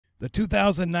The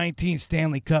 2019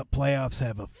 Stanley Cup Playoffs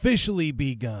have officially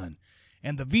begun,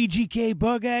 and the VGK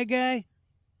Bug-Eye guy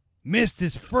missed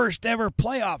his first ever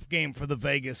playoff game for the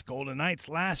Vegas Golden Knights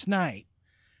last night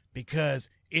because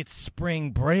it's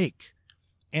spring break,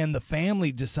 and the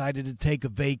family decided to take a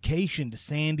vacation to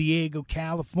San Diego,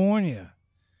 California.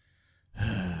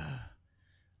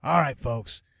 All right,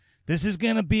 folks, this is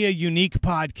going to be a unique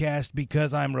podcast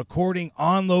because I'm recording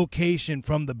on location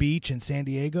from the beach in San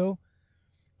Diego.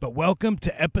 But welcome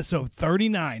to episode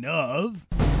 39 of...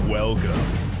 Welcome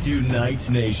to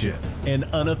Knights Nation, an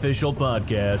unofficial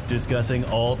podcast discussing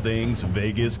all things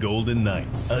Vegas Golden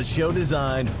Knights. A show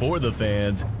designed for the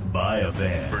fans, by a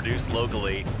fan. Produced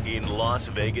locally in Las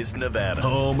Vegas, Nevada,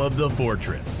 home of the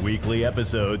Fortress. Weekly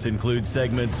episodes include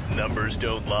segments Numbers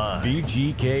Don't Lie,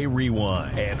 VGK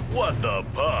Rewind, and What the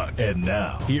Puck. And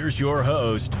now, here's your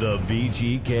host, the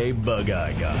VGK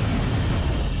Bug-Eye Guy.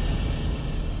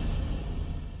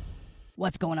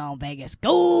 What's going on, Vegas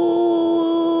Golden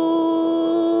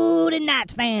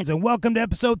Knights fans? And welcome to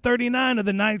episode 39 of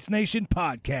the Knights Nation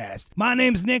podcast. My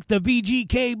name's Nick, the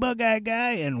VGK Bug-Eye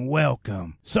Guy, and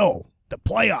welcome. So, the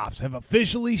playoffs have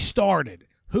officially started.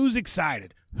 Who's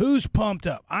excited? Who's pumped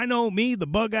up? I know me, the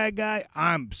Bug-Eye Guy,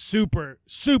 I'm super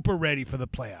ready for the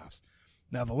playoffs.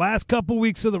 Now, the last couple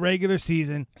weeks of the regular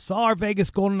season saw our Vegas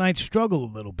Golden Knights struggle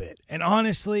a little bit. And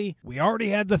honestly, we already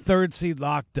had the third seed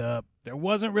locked up. There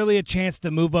wasn't really a chance to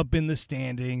move up in the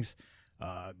standings.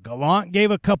 Gallant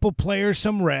gave a couple players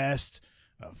some rest.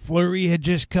 Fleury had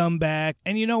just come back.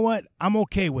 And you know what? I'm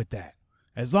okay with that,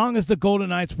 as long as the Golden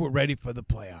Knights were ready for the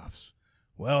playoffs.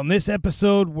 Well, in this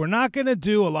episode, we're not going to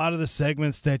do a lot of the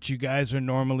segments that you guys are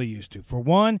normally used to. For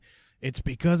one, it's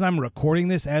because I'm recording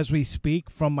this as we speak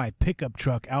from my pickup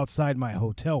truck outside my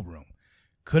hotel room.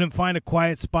 Couldn't find a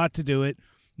quiet spot to do it.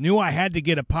 Knew I had to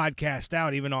get a podcast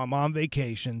out even though I'm on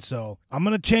vacation, so I'm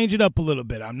going to change it up a little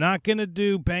bit. I'm not going to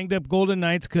do Banged Up Golden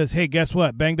Knights because, hey, guess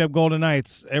what? Banged Up Golden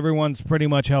Knights, everyone's pretty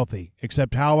much healthy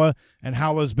except Haula, and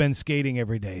Haula's been skating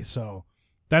every day, so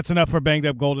that's enough for Banged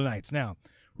Up Golden Knights. Now,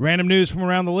 random news from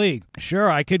around the league. Sure,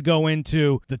 I could go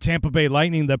into the Tampa Bay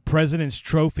Lightning, the President's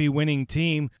Trophy winning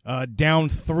team, down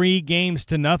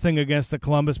 3-0 against the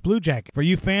Columbus Blue Jackets. For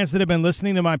you fans that have been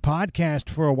listening to my podcast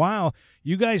for a while,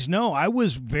 you guys know I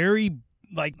was very,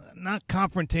 not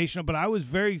confrontational, but I was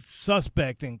very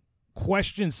suspect and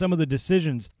questioned some of the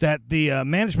decisions that the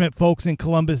management folks in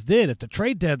Columbus did at the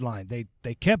trade deadline.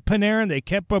 They kept Panarin, they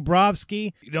kept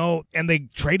Bobrovsky, and they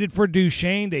traded for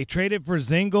Duchesne, they traded for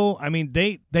Zingle. I mean,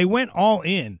 they went all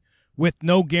in with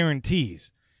no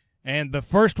guarantees. And the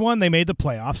first one, they made the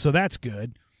playoffs, so that's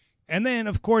good. And then,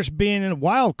 of course, being in a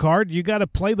wild card, you got to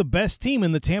play the best team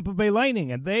in the Tampa Bay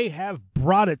Lightning, and they have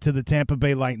brought it to the Tampa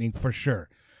Bay Lightning for sure.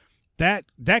 That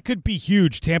could be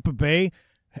huge. Tampa Bay,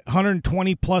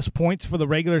 120-plus points for the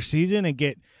regular season and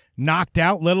get knocked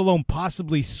out, let alone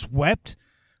possibly swept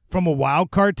from a wild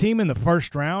card team in the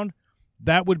first round.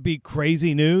 That would be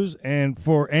crazy news, and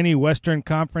for any Western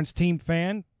Conference team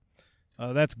fan,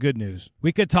 that's good news.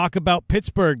 We could talk about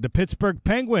Pittsburgh. The Pittsburgh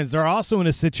Penguins are also in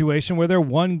a situation where they're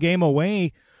one game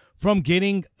away from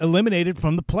getting eliminated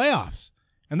from the playoffs.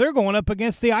 And they're going up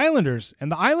against the Islanders.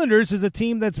 And the Islanders is a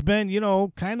team that's been,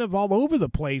 kind of all over the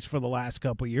place for the last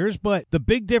couple of years. But the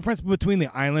big difference between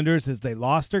the Islanders is they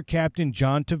lost their captain,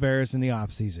 John Tavares, in the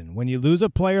offseason. When you lose a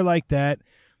player like that,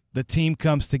 the team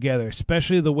comes together,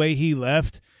 especially the way he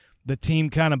left. The team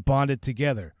kind of bonded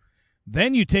together.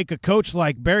 Then you take a coach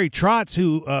like Barry Trotz,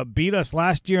 who beat us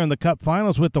last year in the Cup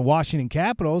Finals with the Washington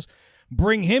Capitals,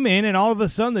 bring him in, and all of a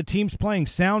sudden the team's playing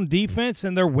sound defense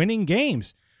and they're winning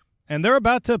games. And they're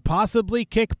about to possibly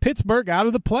kick Pittsburgh out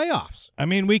of the playoffs. I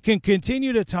mean, we can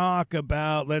continue to talk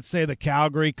about, let's say, the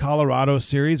Calgary-Colorado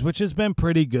series, which has been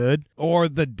pretty good, or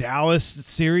the Dallas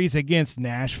series against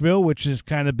Nashville, which has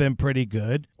kind of been pretty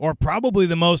good, or probably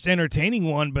the most entertaining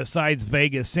one besides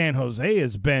Vegas-San Jose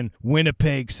has been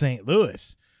Winnipeg-St.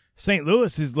 Louis. St.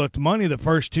 Louis has looked money the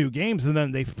first two games, and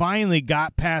then they finally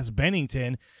got past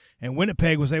Bennington, and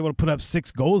Winnipeg was able to put up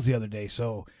 6 goals the other day,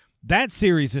 so that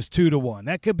series is 2-1.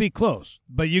 That could be close.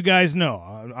 But you guys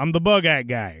know, I'm the Bug-Eye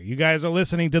Guy. You guys are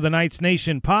listening to the Knights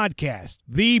Nation podcast.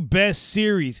 The best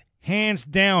series, hands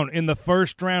down, in the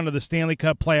first round of the Stanley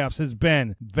Cup playoffs has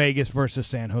been Vegas versus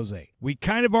San Jose. We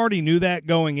kind of already knew that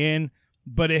going in,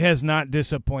 but it has not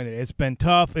disappointed. It's been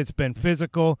tough. It's been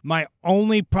physical. My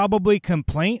only probably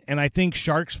complaint, and I think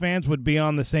Sharks fans would be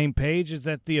on the same page, is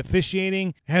that the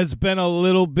officiating has been a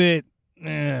little bit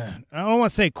I don't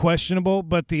want to say questionable,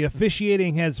 but the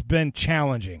officiating has been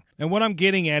challenging. And what I'm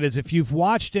getting at is if you've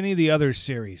watched any of the other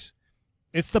series,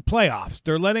 it's the playoffs.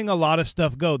 They're letting a lot of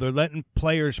stuff go. They're letting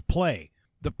players play.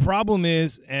 The problem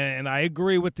is, and I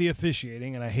agree with the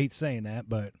officiating, and I hate saying that,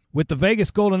 but with the Vegas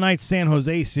Golden Knights San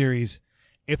Jose series,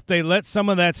 if they let some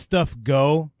of that stuff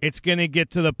go, it's going to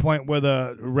get to the point where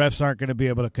the refs aren't going to be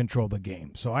able to control the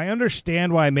game. So I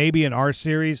understand why maybe in our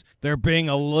series they're being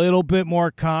a little bit more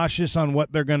cautious on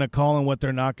what they're going to call and what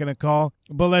they're not going to call.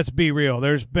 But let's be real.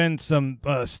 There's been some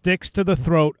sticks to the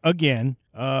throat again.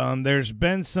 There's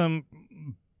been some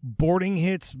boarding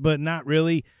hits, but not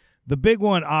really. The big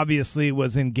one, obviously,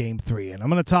 was in Game 3, and I'm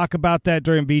going to talk about that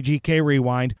during VGK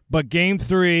Rewind. But Game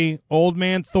 3, Old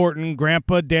Man Thornton,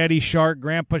 Grandpa Daddy Shark,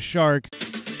 Grandpa Shark.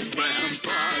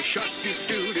 Grandpa Shark,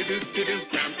 do-do-do-do-do-do,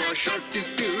 Grandpa Shark,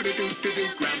 do-do-do-do-do-do,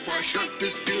 Grandpa Shark,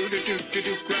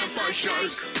 do-do-do-do-do-do, Grandpa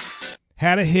Shark.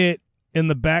 Had a hit in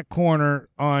the back corner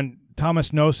on Thomas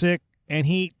Nosek, and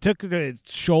he took the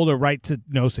shoulder right to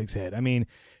Nosek's head. I mean,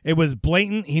 it was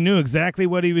blatant. He knew exactly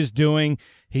what he was doing.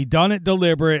 He done it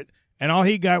deliberate, and all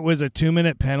he got was a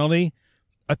 2-minute penalty.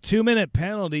 A 2-minute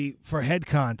penalty for head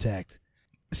contact.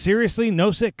 Seriously,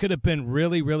 Nosek could have been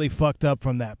really, really fucked up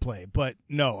from that play. But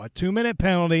no, a 2-minute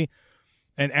penalty.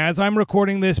 And as I'm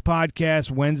recording this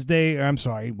podcast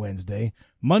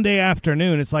Monday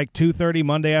afternoon, it's like 2:30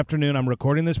 Monday afternoon. I'm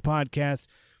recording this podcast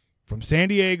from San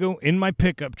Diego in my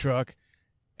pickup truck.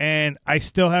 And I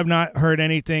still have not heard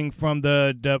anything from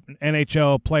the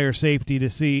NHL player safety to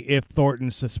see if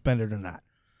Thornton's suspended or not.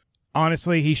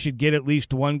 Honestly, he should get at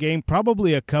least one game,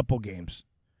 probably a couple games.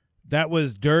 That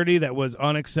was dirty. That was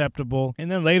unacceptable.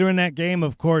 And then later in that game,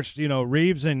 of course,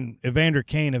 Reeves and Evander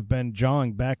Kane have been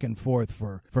jawing back and forth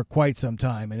for quite some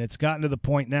time. And it's gotten to the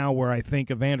point now where I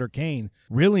think Evander Kane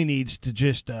really needs to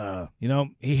just,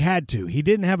 he had to. He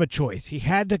didn't have a choice. He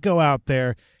had to go out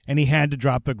there and he had to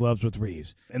drop the gloves with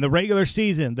Reeves. In the regular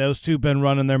season, those two have been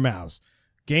running their mouths.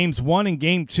 Games 1 and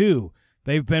Game 2,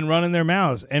 they've been running their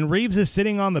mouths. And Reeves is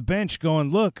sitting on the bench going,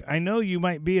 look, I know you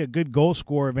might be a good goal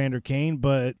scorer, Evander Kane,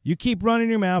 but you keep running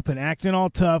your mouth and acting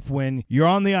all tough when you're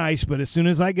on the ice, but as soon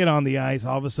as I get on the ice,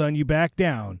 all of a sudden you back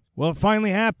down. Well, it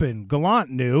finally happened.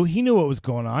 Gallant knew. He knew what was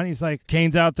going on. He's like,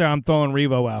 Kane's out there, I'm throwing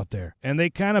Revo out there. And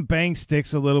they kind of banged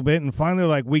sticks a little bit, and finally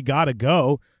like, we got to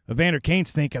go. Evander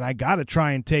Kane's thinking, I got to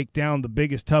try and take down the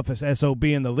biggest, toughest SOB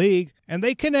in the league. And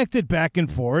they connected back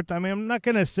and forth. I mean, I'm not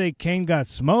going to say Kane got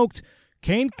smoked.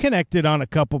 Kane connected on a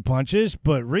couple punches,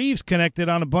 but Reeves connected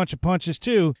on a bunch of punches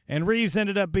too, and Reeves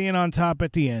ended up being on top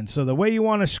at the end. So the way you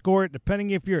want to score it, depending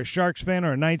if you're a Sharks fan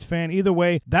or a Knights fan, either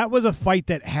way, that was a fight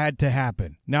that had to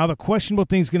happen. Now the questionable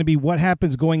thing is going to be what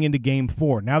happens going into Game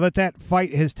 4. Now that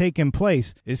fight has taken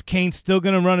place, is Kane still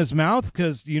going to run his mouth?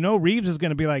 Because, Reeves is going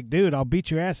to be like, dude, I'll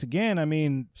beat your ass again. I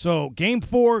mean, so Game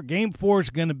 4 is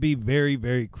going to be very,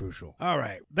 very crucial. All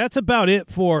right, that's about it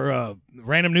for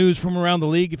random news from around the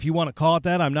league, if you want to call it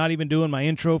that. I'm not even doing my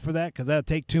intro for that because that'll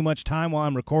take too much time while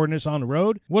I'm recording this on the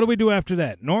road. What do we do after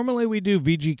that? Normally we do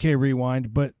VGK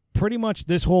Rewind, but pretty much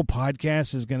this whole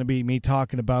podcast is going to be me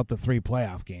talking about the 3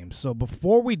 playoff games. So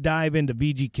before we dive into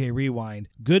VGK Rewind,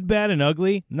 good, bad, and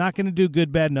ugly, I'm not going to do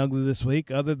good, bad, and ugly this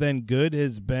week. Other than good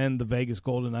has been the Vegas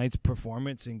Golden Knights'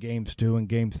 performance in Games 2 and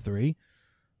Games 3.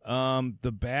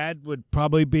 The bad would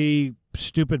probably be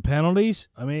stupid penalties.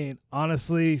 I mean,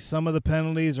 honestly, some of the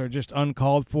penalties are just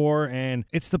uncalled for, and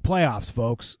it's the playoffs,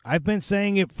 folks. I've been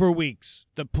saying it for weeks.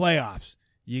 The playoffs.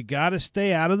 You got to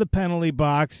stay out of the penalty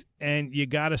box, and you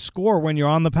got to score when you're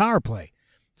on the power play.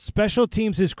 Special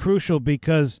teams is crucial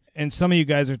because, and some of you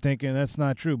guys are thinking, that's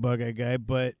not true, Bug-Eye Guy,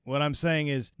 but what I'm saying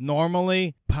is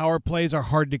normally power plays are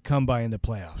hard to come by in the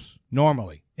playoffs.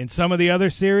 Normally. In some of the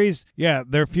other series, yeah,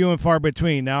 they're few and far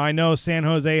between. Now, I know San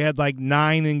Jose had like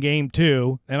 9 in Game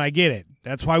 2, and I get it.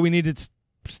 That's why we need to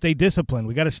stay disciplined.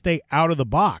 We got to stay out of the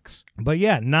box. But,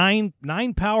 yeah, nine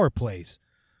power plays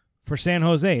for San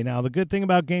Jose. Now, the good thing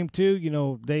about Game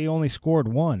 2, they only scored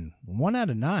 1. 1 out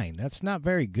of 9. That's not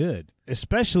very good,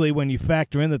 especially when you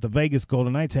factor in that the Vegas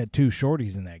Golden Knights had 2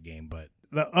 shorties in that game. But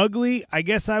the ugly, I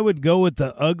guess I would go with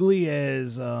the ugly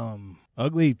as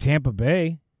ugly Tampa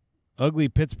Bay. Ugly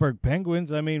Pittsburgh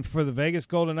Penguins. I mean, for the Vegas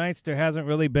Golden Knights, there hasn't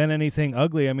really been anything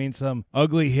ugly. I mean, some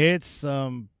ugly hits,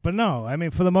 but no. I mean,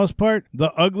 for the most part,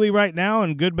 the ugly right now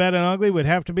and good, bad, and ugly would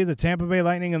have to be the Tampa Bay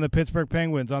Lightning and the Pittsburgh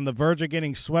Penguins on the verge of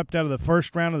getting swept out of the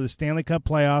first round of the Stanley Cup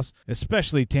Playoffs,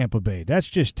 especially Tampa Bay. That's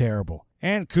just terrible.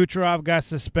 And Kucherov got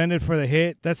suspended for the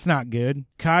hit. That's not good.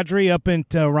 Kadri up in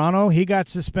Toronto, he got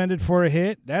suspended for a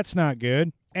hit. That's not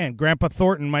good. And Grandpa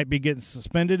Thornton might be getting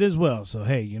suspended as well. So,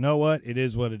 hey, you know what? It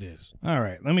is what it is. All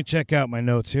right, let me check out my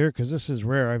notes here because this is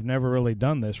rare. I've never really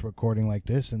done this recording like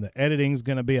this, and the editing's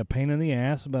going to be a pain in the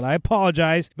ass, but I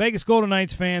apologize. Vegas Golden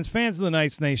Knights fans of the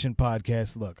Knights Nation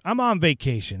podcast, look, I'm on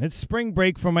vacation. It's spring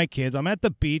break for my kids. I'm at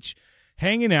the beach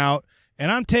hanging out,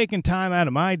 and I'm taking time out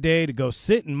of my day to go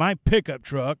sit in my pickup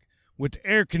truck with the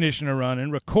air conditioner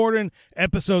running, recording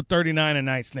episode 39 of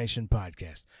Knights Nation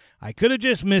podcast. I could have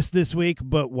just missed this week,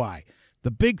 but why?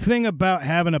 The big thing about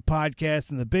having a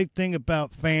podcast and the big thing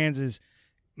about fans is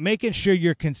making sure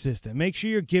you're consistent. Make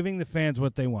sure you're giving the fans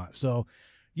what they want. So,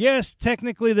 yes,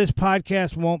 technically this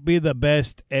podcast won't be the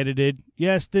best edited.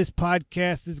 Yes, this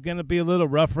podcast is going to be a little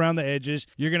rough around the edges.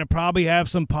 You're going to probably have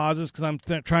some pauses because I'm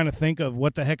trying to think of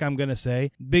what the heck I'm going to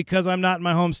say. Because I'm not in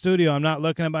my home studio. I'm not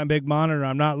looking at my big monitor.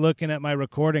 I'm not looking at my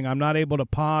recording. I'm not able to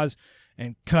pause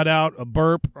and cut out a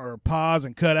burp, or pause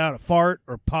and cut out a fart,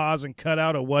 or pause and cut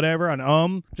out a whatever,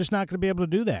 I'm just not going to be able to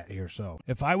do that here. So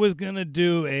if I was going to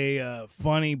do a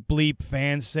funny bleep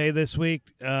fans say this week,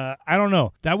 I don't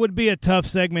know. That would be a tough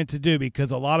segment to do because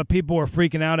a lot of people were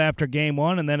freaking out after game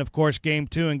 1, and then, of course, game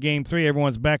 2 and game 3,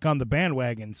 everyone's back on the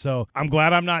bandwagon. So I'm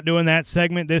glad I'm not doing that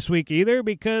segment this week either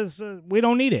because we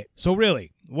don't need it. So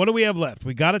really, what do we have left?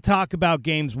 We got to talk about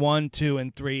games 1, 2,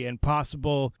 and 3 and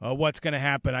possible what's going to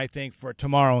happen, I think, for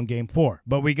tomorrow in game 4.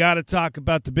 But we got to talk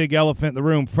about the big elephant in the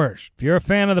room first. If you're a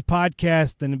fan of the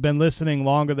podcast and have been listening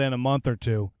longer than a month or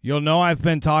two, you'll know I've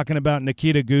been talking about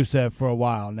Nikita Gusev for a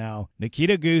while now.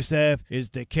 Nikita Gusev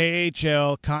is the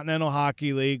KHL Continental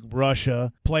Hockey League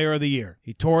Russia Player of the Year.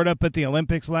 He tore it up at the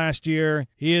Olympics last year.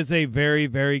 He is a very,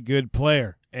 very good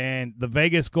player. And the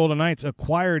Vegas Golden Knights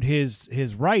acquired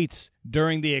his rights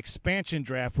during the expansion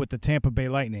draft with the Tampa Bay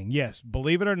Lightning. Yes,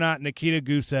 believe it or not, Nikita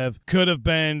Gusev could have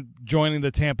been joining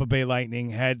the Tampa Bay Lightning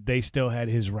had they still had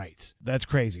his rights. That's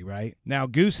crazy, right? Now,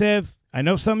 Gusev, I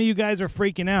know some of you guys are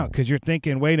freaking out because you're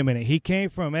thinking, wait a minute, he came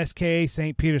from SKA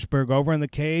St. Petersburg over in the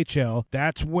KHL.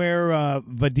 That's where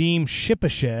Vadim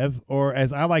Shipachyov, or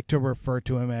as I like to refer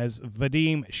to him as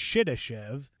Vadim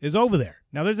Shidashev, is over there.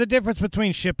 Now, there's a difference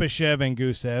between Shipachyov and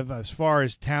Gusev as far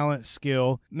as talent,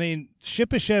 skill. I mean,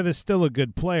 Shipachyov is still a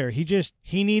good player.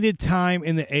 He needed time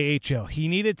in the AHL. He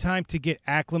needed time to get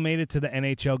acclimated to the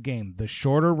NHL game. The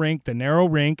shorter rink, the narrow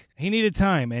rink, he needed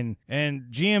time. And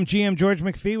GM George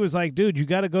McPhee was like, dude, you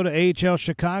got to go to AHL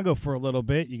Chicago for a little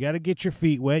bit. You got to get your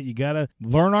feet wet. You got to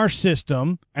learn our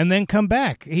system and then come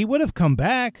back. He would have come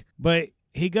back, but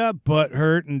he got butt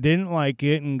hurt and didn't like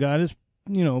it and got his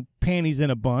panties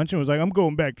in a bunch and was like, I'm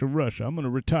going back to Russia. I'm going to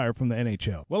retire from the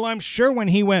NHL. Well, I'm sure when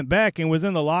he went back and was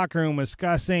in the locker room with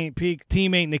Scott St. Pete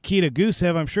teammate Nikita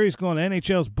Gusev, I'm sure he's going,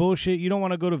 NHL's bullshit. You don't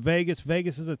want to go to Vegas.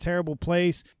 Vegas is a terrible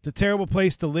place. It's a terrible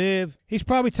place to live. He's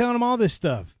probably telling him all this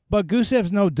stuff. But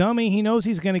Gusev's no dummy. He knows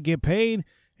he's going to get paid.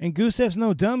 And Gusev's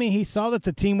no dummy. He saw that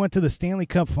the team went to the Stanley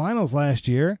Cup Finals last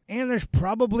year, and there's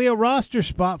probably a roster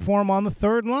spot for him on the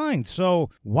third line. So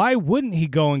why wouldn't he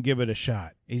go and give it a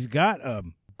shot? He's got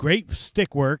great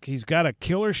stick work. He's got a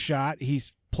killer shot.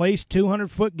 He's plays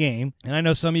 200-foot game. And I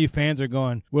know some of you fans are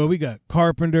going, well, we got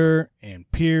Carpenter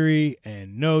and Peary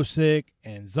and Nosek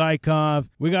and Zykov.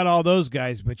 We got all those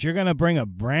guys, but you're going to bring a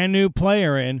brand new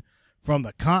player in from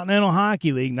the Continental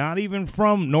Hockey League, not even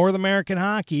from North American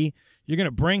hockey. You're going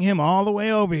to bring him all the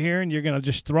way over here and you're going to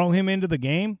just throw him into the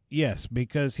game? Yes,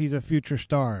 because he's a future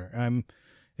star.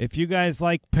 If you guys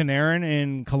like Panarin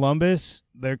in Columbus,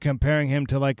 they're comparing him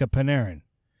to like a Panarin.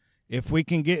 If we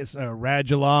can get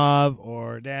Radulov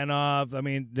or Danov, I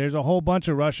mean, there's a whole bunch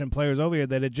of Russian players over here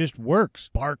that it just works.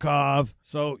 Barkov.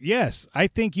 So, yes, I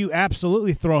think you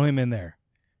absolutely throw him in there.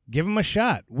 Give him a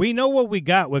shot. We know what we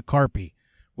got with Carpy.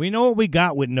 We know what we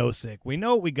got with Nosek. We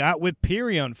know what we got with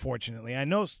Peary, unfortunately. I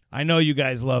know you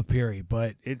guys love Peary,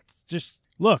 but it's just,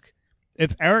 look,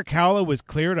 if Eric Haula was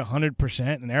cleared 100%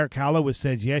 and Eric Haula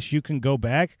says, yes, you can go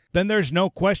back, then there's no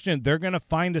question they're going to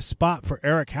find a spot for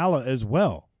Eric Haula as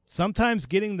well. Sometimes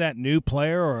getting that new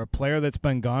player or a player that's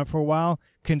been gone for a while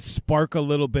can spark a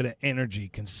little bit of energy,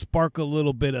 can spark a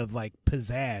little bit of like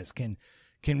pizzazz,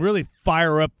 can really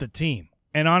fire up the team.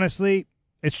 And honestly,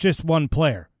 it's just one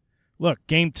player. Look,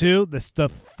 game 2, the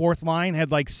fourth line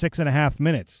had like 6.5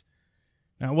 minutes.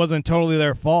 Now, it wasn't totally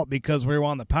their fault because we were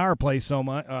on the power play so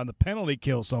much, on the penalty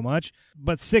kill so much,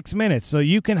 but 6 minutes. So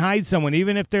you can hide someone.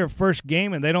 Even if they're first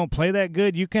game and they don't play that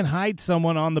good, you can hide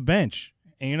someone on the bench,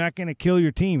 and you're not going to kill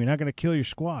your team. You're not going to kill your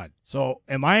squad. So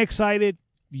am I excited?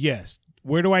 Yes.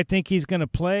 Where do I think he's going to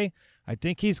play? I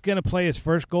think he's going to play his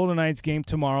first Golden Knights game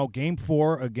tomorrow, game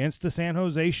 4 against the San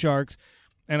Jose Sharks,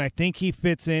 and I think he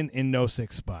fits in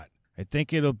Nosek's spot. I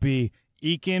think it'll be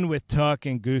Eakin with Tuck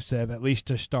and Gusev, at least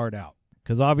to start out.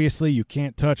 Because obviously you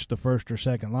can't touch the first or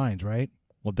second lines, right?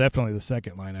 Well, definitely the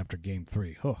second line after Game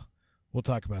 3. We'll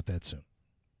talk about that soon.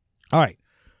 All right,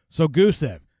 so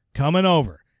Gusev coming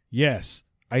over. Yes,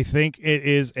 I think it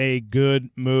is a good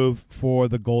move for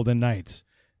the Golden Knights.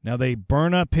 Now, they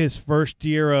burn up his first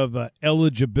year of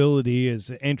eligibility as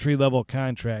an entry-level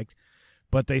contract,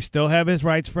 but they still have his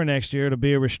rights for next year to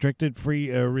be a restricted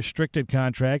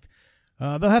contract.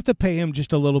 They'll have to pay him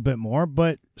just a little bit more,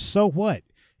 but so what?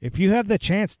 If you have the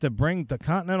chance to bring the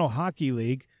Continental Hockey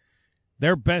League,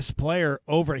 their best player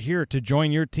over here to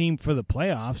join your team for the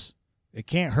playoffs, it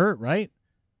can't hurt, right?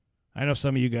 I know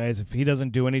some of you guys, if he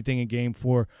doesn't do anything in Game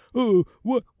 4,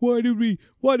 why did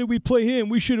we play him?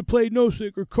 We should have played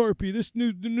Nosek or Karpy. This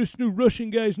new Russian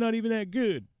guy's not even that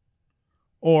good.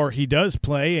 Or he does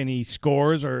play and he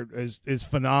scores or is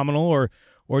phenomenal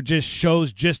or just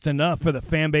shows just enough for the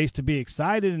fan base to be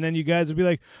excited, and then you guys will be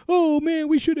like, oh, man,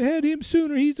 we should have had him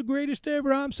sooner. He's the greatest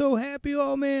ever. I'm so happy.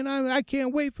 Oh, man, I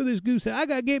can't wait for this Gusev. I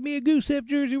got to get me a Gusev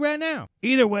jersey right now.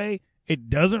 Either way, it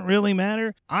doesn't really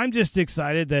matter. I'm just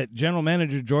excited that General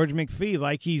Manager George McPhee,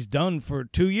 like he's done for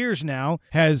 2 years now,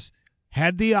 has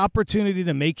had the opportunity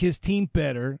to make his team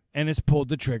better and has pulled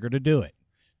the trigger to do it.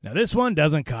 Now, this one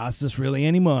doesn't cost us really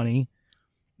any money.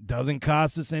 Doesn't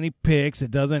cost us any picks. It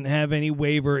doesn't have any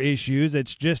waiver issues.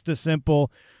 It's just a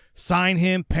simple sign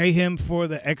him, pay him for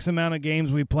the X amount of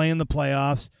games we play in the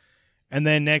playoffs, and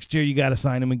then next year you got to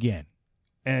sign him again.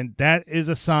 And that is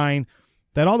a sign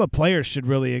that all the players should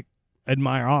really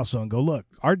admire also and go, look,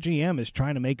 our GM is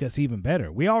trying to make us even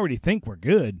better. We already think we're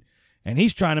good, and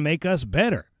he's trying to make us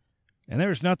better. And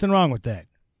there's nothing wrong with that.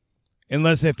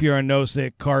 Unless if you're a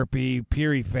Nosek, Karpy,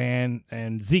 Peary fan,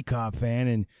 and Zikov fan,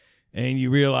 and you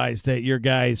realize that your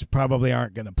guys probably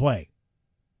aren't going to play.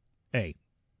 Hey,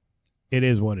 it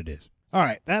is what it is. All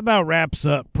right, that about wraps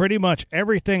up pretty much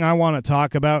everything I want to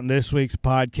talk about in this week's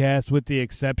podcast with the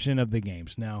exception of the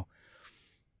games. Now,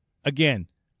 again,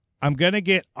 I'm going to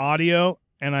get audio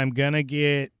and I'm going to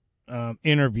get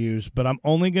interviews, but I'm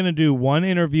only going to do one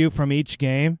interview from each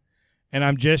game, and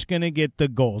I'm just going to get the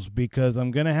goals because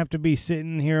I'm going to have to be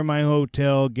sitting here in my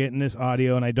hotel getting this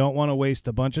audio, and I don't want to waste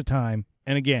a bunch of time.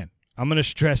 And again, I'm going to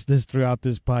stress this throughout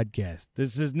this podcast.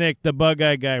 This is Nick, the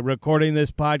Bug-Eye Guy, recording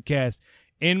this podcast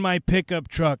in my pickup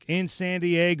truck in San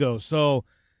Diego, so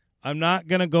I'm not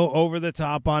going to go over the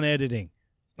top on editing.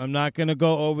 I'm not going to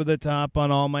go over the top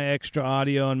on all my extra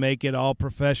audio and make it all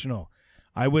professional.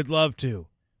 I would love to,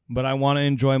 but I want to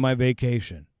enjoy my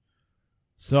vacation.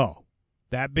 So,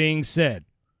 that being said,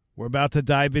 we're about to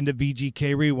dive into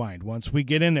VGK Rewind. Once we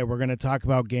get in there, we're going to talk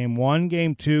about Game 1,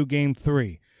 Game 2, Game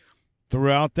 3.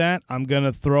 Throughout that, I'm going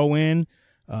to throw in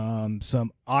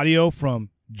some audio from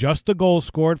just the goals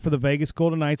scored for the Vegas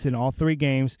Golden Knights in all 3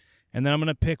 games, and then I'm going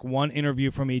to pick one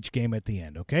interview from each game at the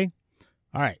end, okay?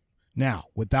 All right. Now,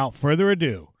 without further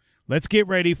ado, let's get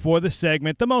ready for the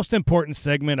segment, the most important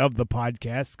segment of the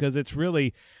podcast, because it's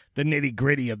really the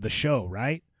nitty-gritty of the show,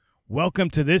 right? Welcome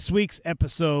to this week's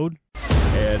episode.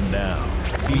 And now,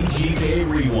 VGK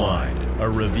Rewind, a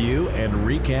review and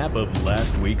recap of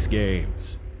last week's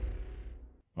games.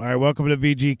 All right, welcome to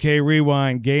VGK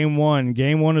Rewind, Game 1.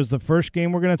 Game 1 is the first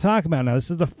game we're going to talk about. Now, this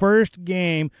is the first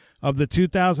game of the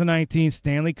 2019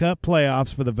 Stanley Cup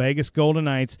Playoffs for the Vegas Golden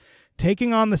Knights,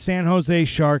 taking on the San Jose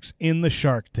Sharks in the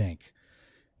Shark Tank.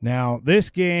 Now,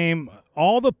 this game,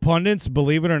 all the pundits,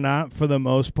 believe it or not, for the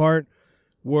most part,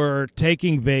 were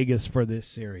taking Vegas for this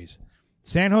series.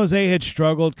 San Jose had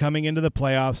struggled coming into the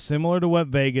playoffs, similar to what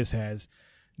Vegas has.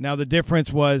 Now, the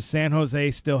difference was San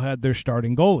Jose still had their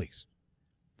starting goalies.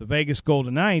 The Vegas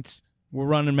Golden Knights were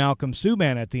running Malcolm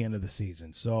Subban at the end of the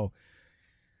season. So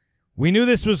we knew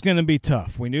this was going to be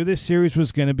tough. We knew this series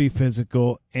was going to be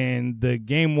physical, and the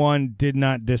Game 1 did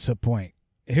not disappoint.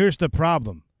 Here's the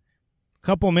problem. A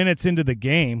couple minutes into the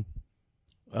game,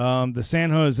 the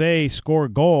San Jose scored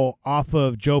a goal off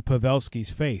of Joe Pavelski's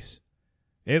face.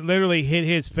 It literally hit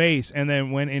his face and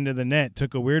then went into the net,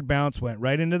 took a weird bounce, went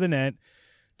right into the net.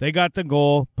 They got the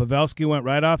goal. Pavelski went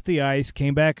right off the ice,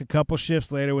 came back a couple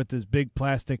shifts later with this big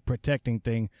plastic protecting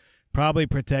thing, probably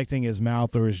protecting his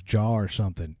mouth or his jaw or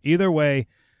something. Either way,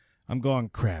 I'm going,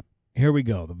 crap. Here we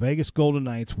go. The Vegas Golden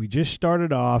Knights, we just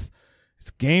started off.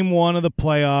 It's Game 1 of the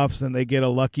playoffs, and they get a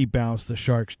lucky bounce. The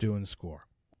Sharks do and score.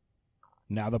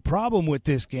 Now, the problem with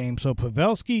this game, so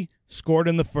Pavelski scored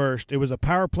in the first. It was a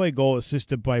power play goal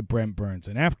assisted by Brent Burns.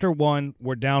 And after one,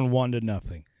 we're down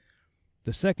 1-0.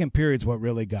 The second period's what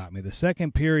really got me. The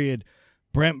second period,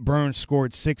 Brent Burns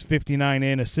scored 6:59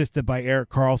 in, assisted by Erik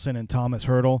Karlsson and Thomas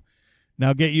Hertl.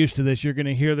 Now, get used to this. You're going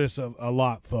to hear this a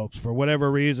lot, folks. For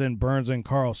whatever reason, Burns and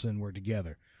Karlsson were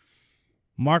together.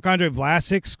 Marc-Andre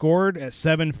Vlasic scored at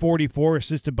 7:44,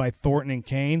 assisted by Thornton and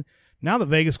Kane. Now the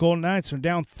Vegas Golden Knights are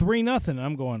down 3-0. And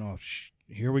I'm going,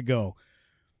 here we go.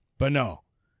 But no.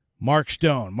 Mark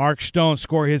Stone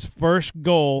scored his first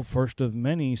goal, first of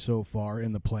many so far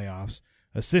in the playoffs,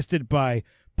 assisted by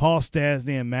Paul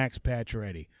Stastny, and Max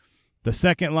Pacioretty. The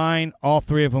second line, all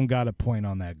three of them got a point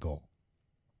on that goal.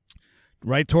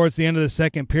 Right towards the end of the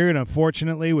second period,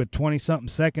 unfortunately, with 20-something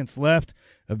seconds left,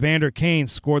 Evander Kane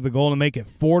scored the goal to make it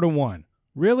 4-1.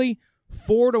 Really?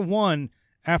 4-1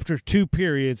 after 2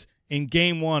 periods in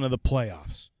Game 1 of the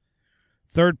playoffs.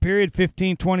 Third period,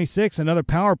 15-26, another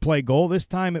power play goal. This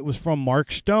time it was from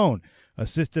Mark Stone,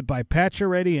 assisted by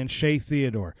Pacioretty and Shea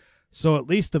Theodore. So at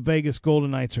least the Vegas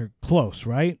Golden Knights are close,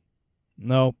 right?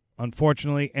 No,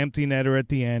 unfortunately, empty netter at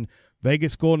the end.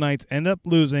 Vegas Golden Knights end up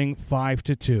losing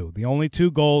 5-2. The only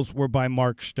 2 goals were by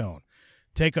Mark Stone.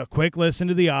 Take a quick listen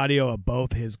to the audio of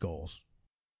both his goals.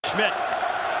 Schmidt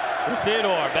with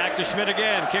Theodore. Back to Schmidt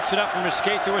again. Kicks it up from his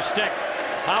skate to his stick.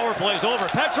 Power plays over.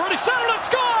 Pacioretty centered and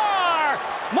score!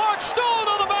 Mark Stone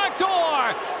on the back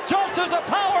door. Just as the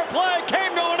power play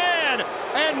came to an end.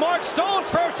 And Mark Stone's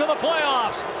first of the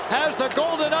playoffs has the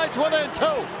Golden Knights within 2.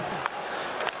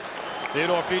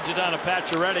 Theodore feeds it down to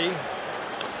Pacioretty.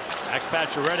 Max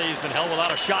Pacioretty's been held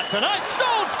without a shot tonight.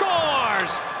 Stone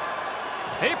scores!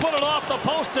 He put it off the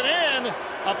post and in.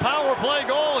 A power play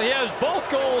goal. He has both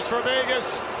goals for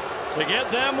Vegas to get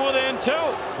them within 2.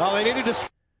 Well, they needed to.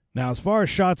 Now, as far as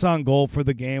shots on goal for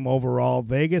the game overall,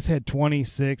 Vegas had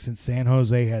 26 and San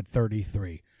Jose had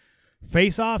 33.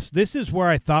 Face-offs, this is where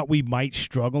I thought we might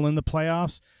struggle in the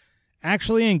playoffs.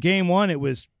 Actually, in Game 1, it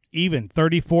was even,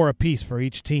 34 apiece for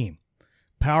each team.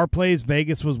 Power plays,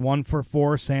 Vegas was 1 for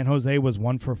 4. San Jose was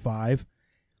 1 for 5.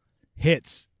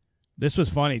 Hits. This was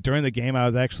funny. During the game, I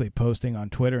was actually posting on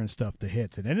Twitter and stuff the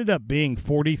hits. It ended up being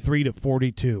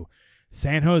 43-42.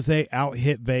 San Jose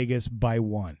out-hit Vegas by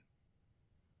 1.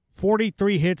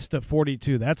 43 hits to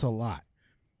 42. That's a lot.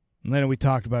 And then we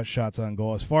talked about shots on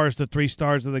goal. As far as the 3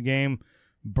 stars of the game,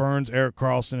 Burns, Erik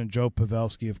Karlsson, and Joe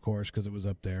Pavelski, of course, because it was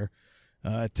up there.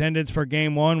 Attendance for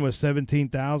Game 1 was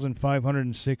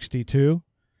 17,562.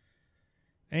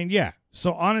 And, yeah,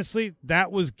 so honestly,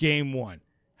 that was Game 1.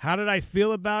 How did I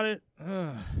feel about it?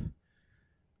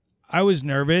 I was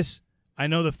nervous. I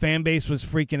know the fan base was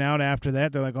freaking out after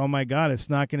that. They're like, oh, my God, it's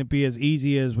not going to be as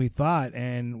easy as we thought,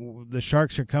 and the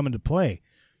Sharks are coming to play.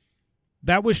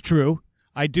 That was true.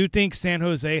 I do think San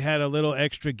Jose had a little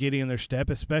extra giddy in their step,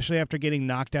 especially after getting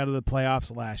knocked out of the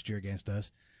playoffs last year against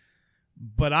us.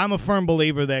 But I'm a firm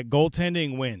believer that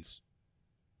goaltending wins.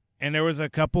 And there was a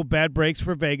couple bad breaks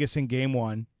for Vegas in Game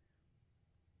 1.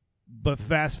 But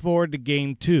fast forward to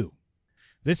Game 2.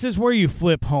 This is where you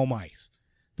flip home ice.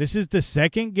 This is the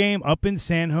second game up in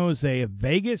San Jose. If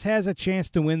Vegas has a chance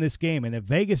to win this game, and if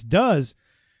Vegas does,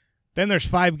 then there's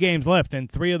 5 games left, and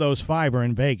 3 of those 5 are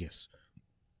in Vegas.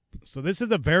 So this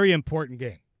is a very important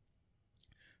game.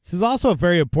 This is also a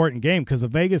very important game because the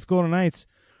Vegas Golden Knights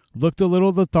looked a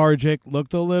little lethargic,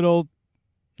 looked a little,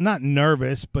 not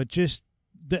nervous, but just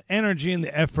the energy and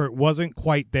the effort wasn't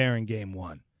quite there in Game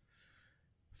 1.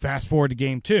 Fast forward to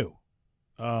Game 2.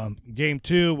 Game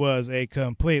 2 was a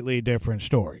completely different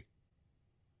story.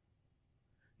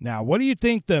 Now, what do you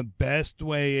think the best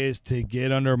way is to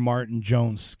get under Martin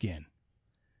Jones' skin?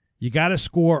 You got to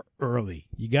score early.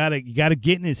 You got to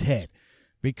get in his head.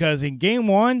 Because in Game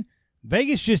 1,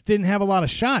 Vegas just didn't have a lot of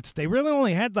shots. They really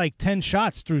only had like 10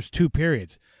 shots through 2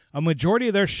 periods. A majority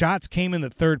of their shots came in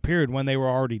the third period when they were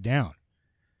already down.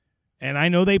 And I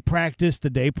know they practiced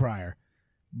the day prior.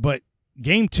 But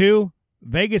Game 2,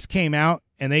 Vegas came out,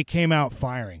 and they came out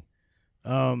firing.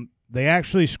 They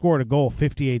actually scored a goal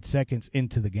 58 seconds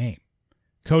into the game.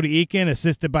 Cody Eakin,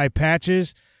 assisted by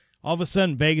Patches. All of a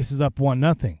sudden, Vegas is up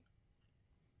 1-0.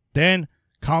 Then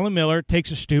Colin Miller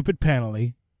takes a stupid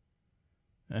penalty.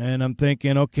 And I'm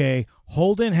thinking, okay,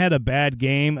 Holden had a bad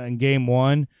game in Game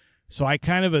 1, so I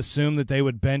kind of assumed that they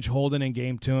would bench Holden in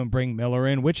Game 2 and bring Miller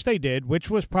in, which they did, which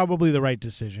was probably the right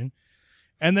decision.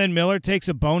 And then Miller takes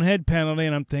a bonehead penalty,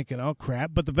 and I'm thinking, oh,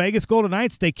 crap. But the Vegas Golden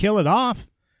Knights, they kill it off.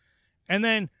 And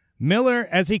then Miller,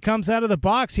 as he comes out of the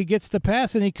box, he gets the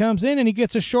pass, and he comes in, and he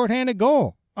gets a shorthanded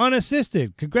goal,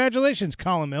 unassisted. Congratulations,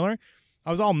 Colin Miller.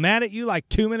 I was all mad at you like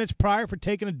 2 minutes prior for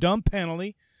taking a dumb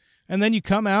penalty. And then you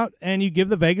come out, and you give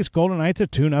the Vegas Golden Knights a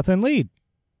 2-0 lead.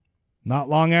 Not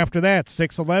long after that,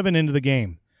 6:11 into the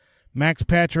game. Max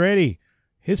Pacioretty,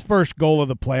 his first goal of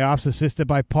the playoffs, assisted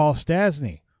by Paul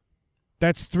Stastny.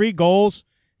 That's 3 goals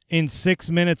in 6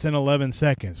 minutes and 11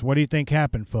 seconds. What do you think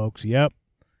happened, folks? Yep.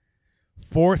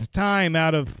 4th time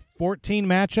out of 14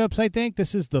 matchups, I think.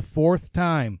 This is the 4th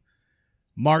time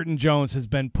Martin Jones has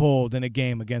been pulled in a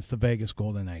game against the Vegas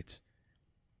Golden Knights.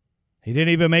 He didn't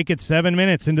even make it 7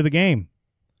 minutes into the game.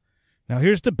 Now,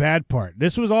 here's the bad part.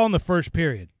 This was all in the first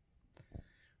period.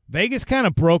 Vegas kind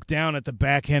of broke down at the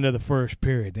back end of the first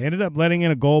period. They ended up letting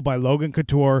in a goal by Logan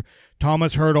Couture,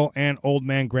 Thomas Hertl, and Old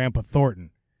Man Grandpa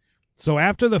Thornton. So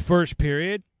after the first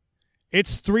period,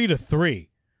 it's 3-3.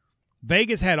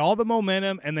 Vegas had all the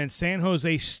momentum, and then San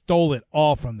Jose stole it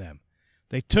all from them.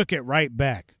 They took it right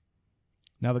back.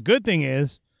 Now, the good thing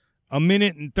is, a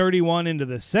minute and 31 into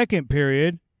the second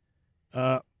period,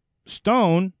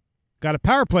 Stone got a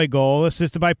power play goal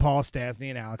assisted by Paul Stastny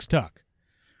and Alex Tuck.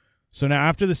 So now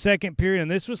after the second period, and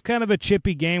this was kind of a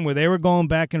chippy game where they were going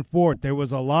back and forth. There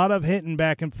was a lot of hitting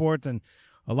back and forth and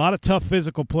a lot of tough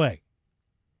physical play.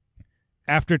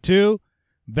 After 2,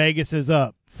 Vegas is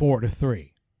up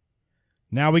 4-3.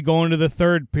 Now we go into the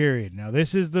third period. Now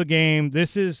this is the game.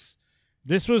 This was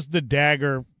the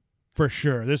dagger for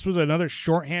sure. This was another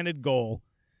shorthanded goal.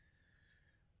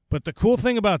 But the cool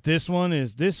thing about this one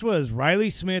is this was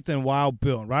Riley Smith and Wild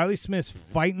Bill. Riley Smith's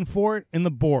fighting for it in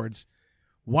the boards.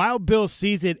 Wild Bill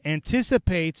sees it,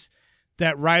 anticipates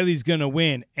that Riley's going to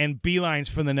win, and beelines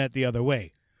for the net the other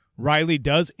way. Riley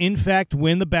does, in fact,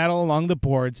 win the battle along the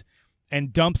boards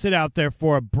and dumps it out there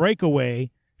for a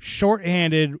breakaway,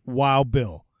 shorthanded Wild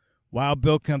Bill. Wild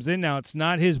Bill comes in. Now, it's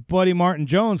not his buddy Martin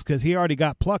Jones because he already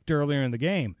got plucked earlier in the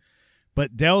game.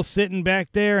 But Dell's sitting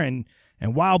back there, and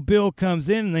Wild Bill comes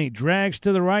in, and then he drags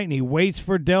to the right, and he waits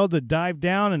for Dell to dive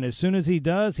down, and as soon as he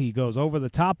does, he goes over the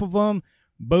top of him.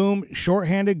 Boom,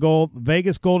 shorthanded goal.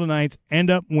 Vegas Golden Knights end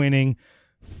up winning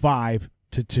 5-2.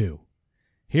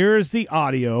 Here's the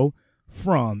audio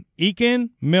from Eakin,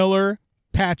 Miller,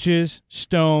 Patches,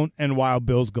 Stone, and Wild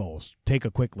Bill's goals. Take a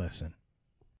quick listen.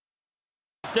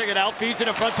 Dig it out, feeds it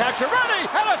in front, Pacioretty,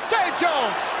 and a save,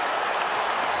 Jones!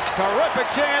 Terrific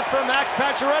chance for Max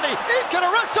Pacioretty. Eakin, a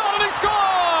wrist shot, and he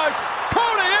scores!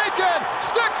 Cody Eakin,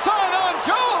 stick sign on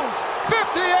Jones!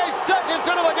 58 seconds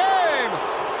into the game!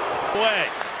 Way.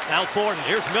 Now Thornton.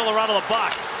 Here's Miller out of the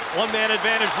box. One-man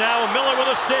advantage now, and Miller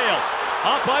with a steal.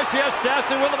 Up ice, he has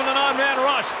Stastny with him in a 9-man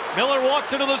rush. Miller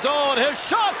walks into the zone. His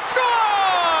shot.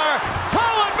 Score!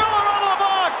 Colin Miller out of the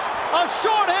box. A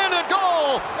short-handed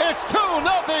goal. It's 2-0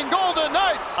 Golden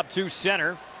Knights. Up to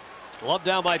center. Glove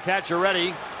down by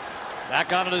Pacioretty.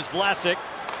 Back on it is Vlasic.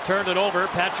 Turned it over.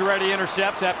 Pacioretty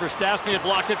intercepts after Stastny had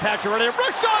blocked it. Pacioretty.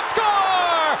 Wrist shot.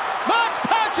 Score! Max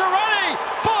Pacioretty.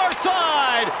 Far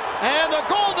side. And the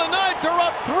Golden Knights are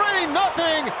up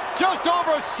 3-0 just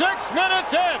over 6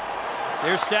 minutes in.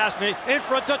 Here's Stastny in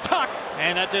front to Tuck.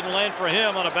 And that didn't land for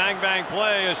him on a bang-bang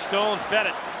play as Stone fed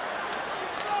it.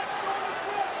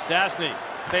 Stastny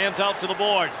fans out to the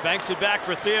boards. Banks it back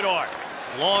for Theodore.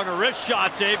 Long wrist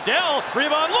shot save. Dell.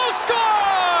 Rebound. Loose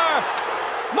score!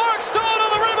 Mark Stone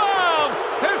on the rebound.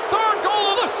 His third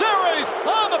goal of the series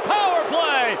on the power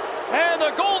play. And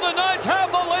the Golden Knights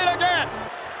have the lead again.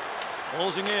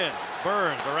 Closing in.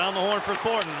 Burns around the horn for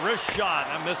Thornton. Wrist shot.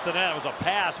 I missed the net. It was a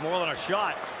pass more than a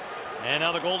shot. And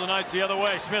now the Golden Knights the other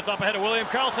way. Smith up ahead of William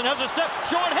Karlsson. Has a step.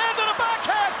 Short-handed a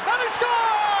backhand. And he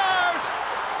scores!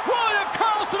 William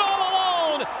Karlsson all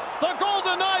alone. The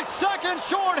Golden Knights' second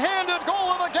short-handed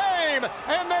goal of the game.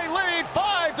 And they lead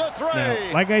 5-3.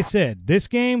 Now, like I said, this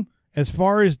game, as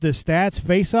far as the stats,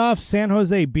 face-offs, San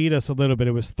Jose beat us a little bit.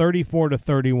 It was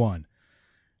 34-31.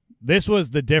 This was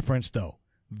the difference, though.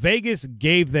 Vegas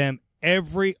gave them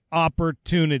every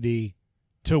opportunity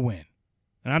to win.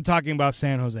 And I'm talking about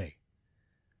San Jose.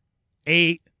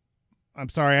 8. I'm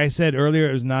sorry, I said earlier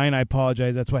it was 9. I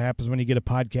apologize. That's what happens when you get a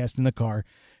podcast in the car.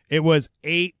 It was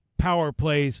 8 power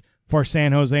plays for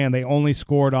San Jose, and they only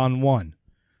scored on 1.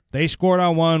 They scored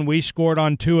on 1. We scored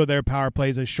on 2 of their power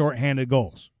plays as shorthanded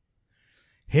goals.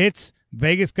 Hits,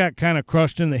 Vegas got kind of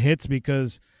crushed in the hits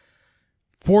because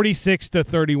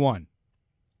 46-31.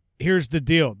 Here's the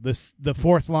deal. The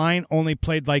fourth line only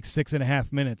played like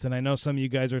 6.5 minutes, and I know some of you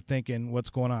guys are thinking,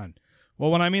 what's going on? Well,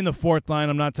 when I mean the fourth line,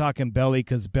 I'm not talking Belly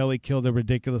because Belly killed a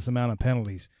ridiculous amount of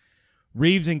penalties.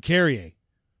 Reeves and Carrier.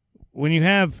 When you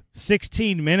have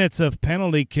 16 minutes of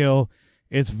penalty kill,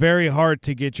 it's very hard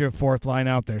to get your fourth line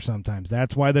out there sometimes.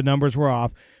 That's why the numbers were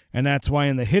off, and that's why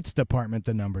in the hits department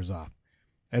the numbers off.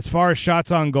 As far as shots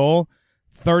on goal,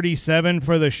 37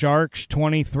 for the Sharks,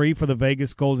 23 for the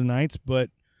Vegas Golden Knights,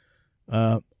 but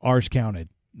ours counted.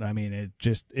 I mean,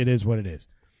 it is what it is.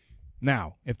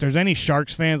 Now, if there's any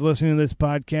Sharks fans listening to this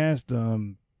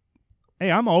podcast,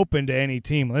 hey, I'm open to any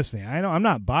team listening. I'm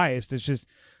not biased. It's just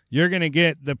you're going to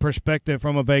get the perspective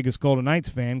from a Vegas Golden Knights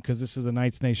fan because this is a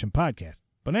Knights Nation podcast.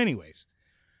 But anyways,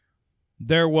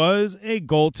 there was a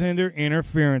goaltender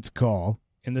interference call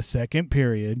in the second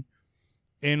period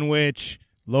in which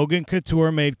Logan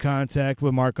Couture made contact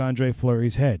with Marc-Andre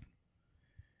Fleury's head.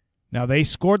 Now, they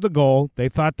scored the goal. They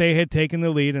thought they had taken the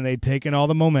lead, and they'd taken all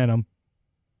the momentum.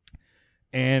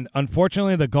 And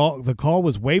unfortunately, the call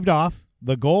was waved off.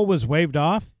 The goal was waved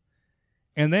off.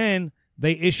 And then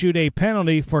they issued a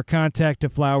penalty for contact to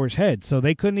Flowers' head. So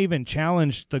they couldn't even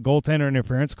challenge the goaltender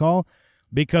interference call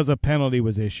because a penalty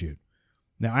was issued.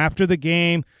 Now, after the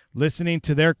game, listening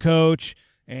to their coach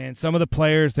and some of the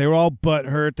players, they were all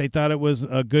butthurt. They thought it was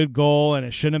a good goal and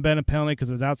it shouldn't have been a penalty because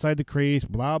it was outside the crease,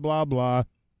 blah, blah, blah.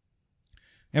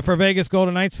 And for Vegas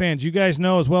Golden Knights fans, you guys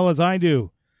know as well as I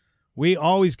do, we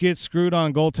always get screwed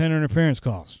on goaltender interference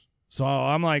calls. So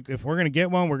I'm like, if we're going to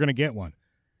get one, we're going to get one.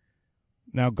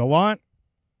 Now, Gallant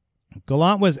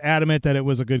was adamant that it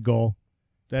was a good goal,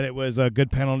 that it was a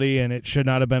good penalty, and it should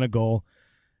not have been a goal.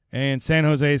 And San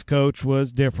Jose's coach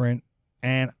was different.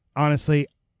 And honestly,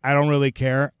 I don't really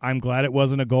care. I'm glad it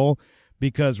wasn't a goal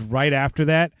because right after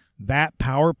that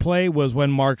power play was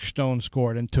when Mark Stone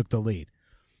scored and took the lead.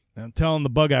 And I'm telling the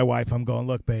Bug-Eye wife, I'm going,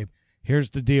 look, babe, here's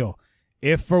the deal.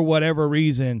 If for whatever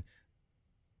reason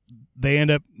they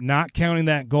end up not counting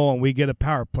that goal and we get a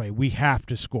power play, we have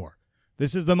to score.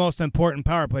 This is the most important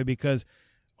power play because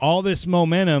all this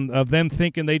momentum of them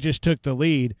thinking they just took the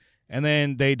lead and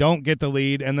then they don't get the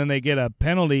lead and then they get a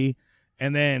penalty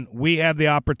and then we have the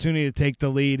opportunity to take the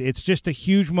lead. It's just a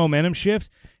huge momentum shift,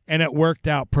 and it worked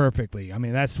out perfectly. I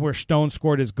mean, that's where Stone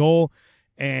scored his goal,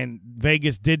 and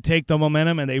Vegas did take the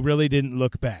momentum, and they really didn't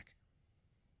look back.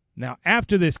 Now,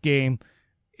 after this game,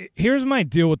 here's my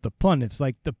deal with the pundits.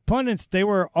 Like, the pundits, they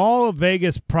were all of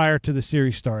Vegas prior to the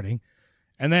series starting,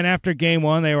 and then after game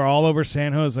one, they were all over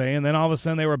San Jose, and then all of a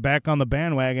sudden they were back on the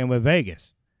bandwagon with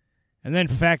Vegas. And then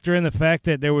factor in the fact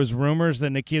that there was rumors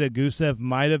that Nikita Gusev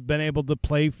might have been able to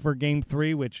play for Game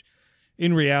 3, which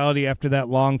in reality, after that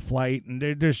long flight, and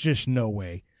there's just no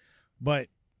way. But,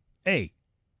 hey,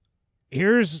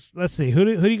 let's see, who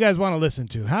do you guys want to listen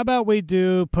to? How about we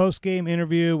do post-game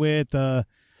interview with, how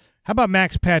about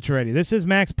Max Pacioretty? This is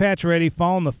Max Pacioretty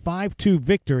following the 5-2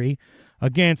 victory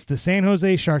against the San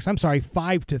Jose Sharks.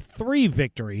 5-3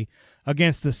 victory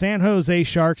against the San Jose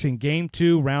Sharks in Game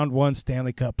 2, Round 1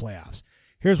 Stanley Cup Playoffs.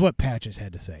 Here's what Patches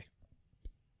had to say.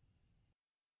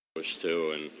 Push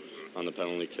too, and on the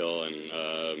penalty kill,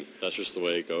 and that's just the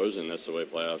way it goes, and that's the way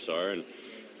playoffs are, and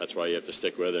that's why you have to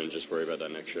stick with it and just worry about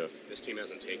that next shift. This team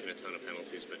hasn't taken a ton of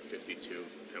penalties, but 52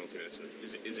 penalty minutes.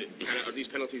 Is it kind of, are these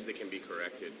penalties that can be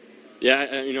corrected? Yeah,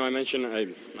 I mentioned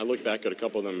I look back at a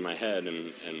couple of them in my head,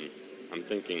 and I'm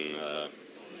thinking,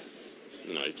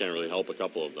 you can't really help a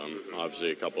couple of them.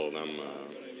 Obviously, a couple of them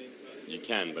you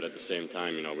can, but at the same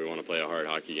time, we want to play a hard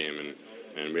hockey game,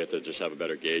 and we have to just have a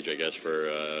better gauge, I guess, for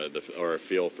or a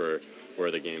feel for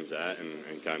where the game's at,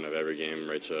 and kind of every game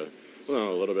writes a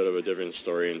little bit of a different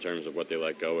story in terms of what they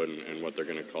let go and what they're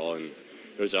going to call. And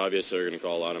it was obvious they're going to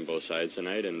call a lot on both sides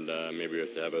tonight, and maybe we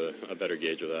have to have a better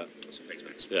gauge of that. So thanks,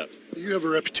 Max. Yeah. You have a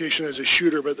reputation as a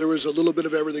shooter, but there was a little bit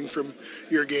of everything from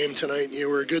your game tonight. You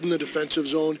were good in the defensive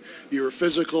zone. You were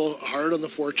physical, hard on the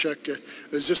forecheck.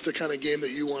 Is this the kind of game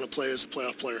that you want to play as a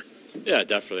playoff player? Yeah,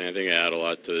 definitely. I think I add a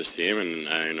lot to this team, and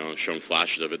I've shown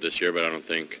flashes of it this year, but I don't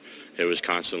think it was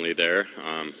constantly there.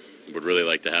 Would really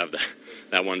like to have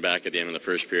that one back at the end of the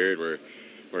first period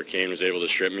where Kane was able to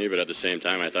strip me, but at the same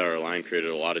time I thought our line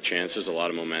created a lot of chances, a lot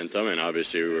of momentum, and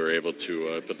obviously we were able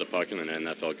to put the puck in the net, and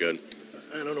that felt good.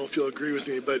 I don't know if you'll agree with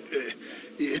me, but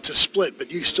it's a split,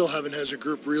 but you still haven't, as a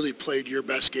group, really played your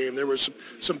best game. There were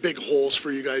some big holes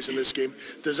for you guys in this game.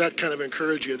 Does that kind of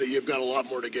encourage you that you've got a lot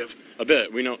more to give? A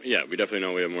bit. We definitely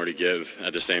know we have more to give.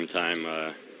 At the same time,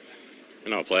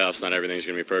 playoffs, not everything's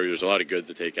going to be perfect. There's a lot of good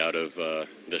to take out of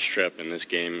this trip and this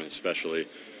game especially.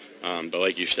 But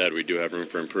like you said, we do have room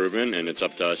for improvement, and it's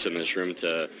up to us in this room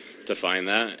to find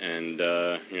that. And,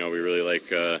 we really like,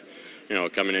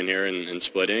 coming in here and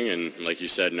splitting, and like you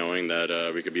said, knowing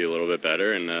that we could be a little bit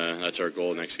better, and that's our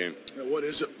goal next game. What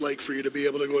is it like for you to be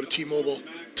able to go to T-Mobile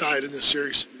tied in this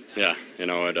series? Yeah,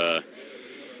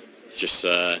 just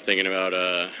thinking about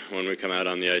when we come out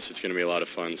on the ice, it's going to be a lot of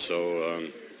fun. So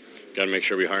got to make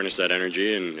sure we harness that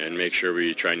energy and make sure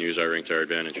we try and use our rink to our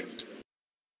advantage.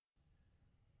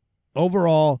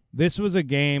 Overall, this was a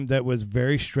game that was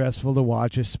very stressful to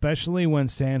watch, especially when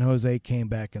San Jose came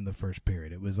back in the first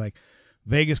period. It was like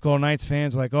Vegas Golden Knights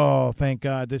fans were like, oh, thank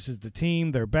God, this is the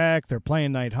team. They're back. They're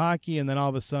playing night hockey. And then all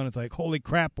of a sudden it's like, holy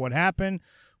crap, what happened?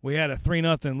 We had a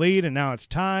 3-0 lead, and now it's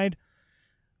tied.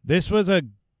 This was a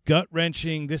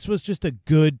gut-wrenching, this was just a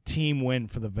good team win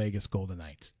for the Vegas Golden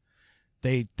Knights.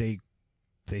 They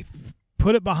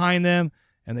put it behind them,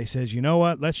 and they says, you know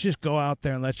what, let's just go out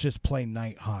there and let's just play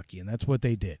night hockey, and that's what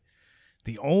they did.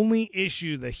 The only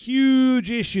issue, the huge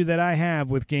issue that I have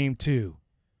with Game 2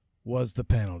 was the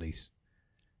penalties.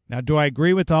 Now, do I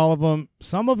agree with all of them?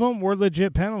 Some of them were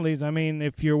legit penalties. I mean,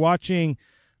 if you're watching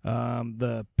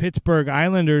the Pittsburgh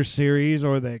Islanders series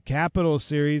or the Capitals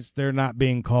series, they're not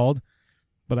being called.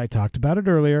 But I talked about it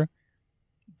earlier.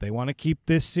 They want to keep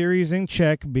this series in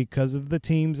check because of the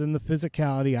teams and the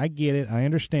physicality. I get it. I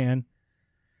understand.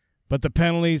 But the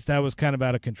penalties, that was kind of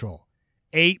out of control.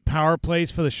 8 power plays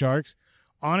for the Sharks.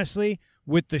 Honestly,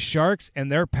 with the Sharks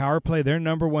and their power play, their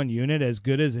number one unit, as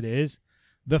good as it is,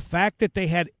 the fact that they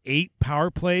had 8 power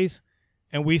plays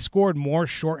and we scored more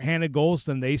shorthanded goals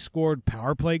than they scored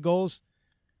power play goals,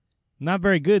 not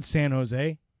very good, San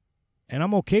Jose. And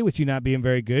I'm okay with you not being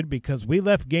very good because we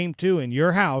left Game 2 in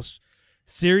your house,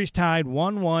 series tied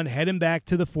 1-1, heading back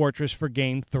to the Fortress for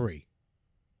Game 3.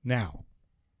 Now,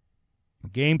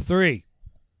 Game 3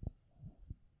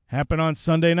 happened on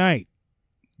Sunday night.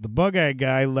 The Bug-Eye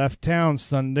guy left town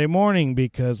Sunday morning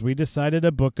because we decided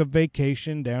to book a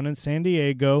vacation down in San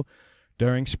Diego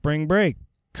during spring break.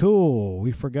 Cool.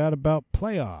 We forgot about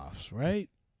playoffs,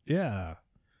 right? Yeah.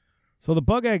 So the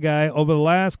Bug-Eye guy over the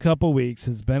last couple weeks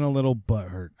has been a little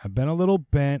butthurt. I've been a little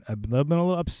bent. I've been a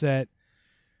little upset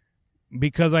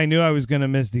because I knew I was going to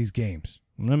miss these games.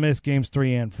 I'm going to miss games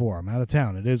 3 and 4. I'm out of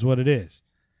town. It is what it is.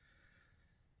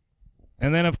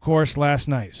 And then, of course, last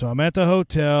night. So I'm at the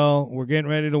hotel. We're getting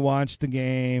ready to watch the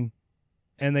game.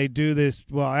 And they do this.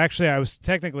 Well, actually, I was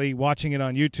technically watching it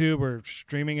on YouTube or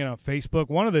streaming it on Facebook.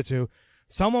 One of the two.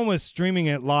 Someone was streaming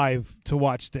it live to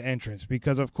watch the entrance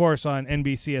because, of course, on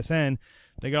NBCSN,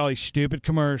 they got all these stupid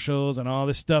commercials and all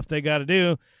this stuff they got to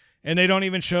do. And they don't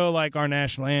even show, like, our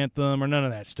national anthem or none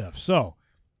of that stuff. So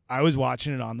I was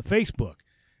watching it on the Facebook.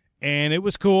 And it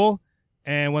was cool.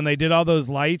 And when they did all those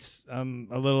lights, I'm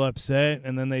a little upset.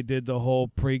 And then they did the whole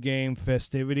pregame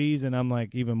festivities, and I'm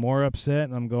like even more upset.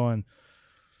 And I'm going,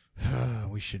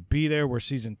 we should be there. We're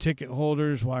season ticket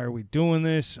holders. Why are we doing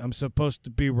this? I'm supposed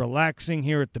to be relaxing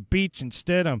here at the beach.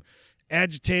 Instead, I'm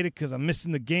agitated because I'm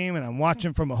missing the game, and I'm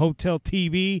watching from a hotel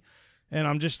TV. And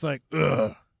I'm just like,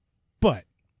 ugh. But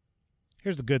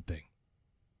here's the good thing.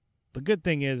 The good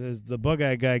thing is the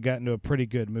Bug-Eye guy got into a pretty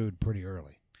good mood pretty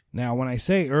early. Now, when I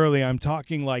say early, I'm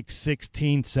talking like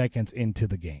 16 seconds into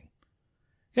the game.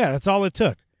 Yeah, that's all it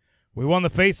took. We won the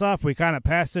faceoff. We kind of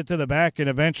passed it to the back, and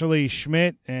eventually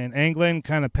Schmidt and Englund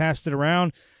kind of passed it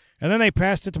around. And then they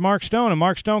passed it to Mark Stone, and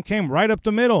Mark Stone came right up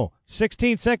the middle.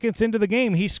 16 seconds into the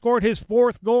game, he scored his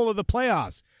 4th goal of the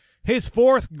playoffs. His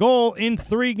 4th goal in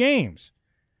 3 games.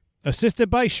 Assisted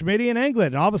by Schmidt and Englund.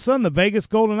 And all of a sudden, the Vegas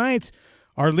Golden Knights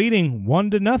are leading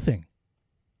 1-0.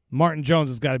 Martin Jones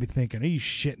has got to be thinking, are you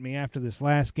shitting me? After this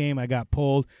last game, I got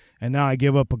pulled, and now I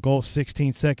give up a goal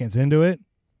 16 seconds into it?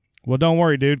 Well, don't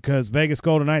worry, dude, because Vegas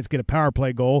Golden Knights get a power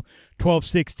play goal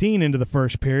 12-16 into the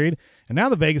first period, and now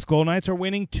the Vegas Golden Knights are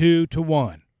winning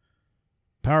 2-1.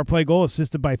 Power play goal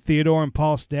assisted by Theodore and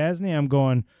Paul Stastny. I'm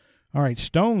going, all right,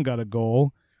 Stone got a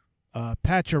goal.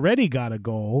 Pacioretty got a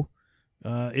goal.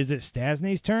 Is it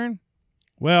Stastny's turn?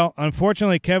 Well,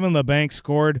 unfortunately, Kevin LeBanc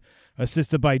scored,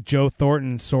 assisted by Joe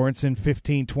Thornton and Sorensen,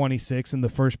 15-26 in the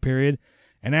first period.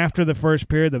 And after the first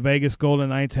period, the Vegas Golden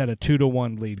Knights had a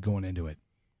 2-1 lead going into it.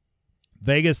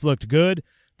 Vegas looked good.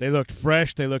 They looked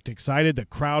fresh. They looked excited. The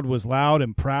crowd was loud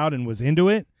and proud and was into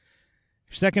it.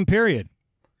 Second period.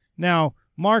 Now,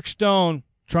 Mark Stone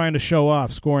trying to show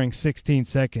off, scoring 16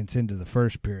 seconds into the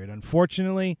first period.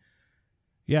 Unfortunately,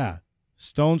 yeah,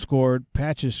 Stone scored,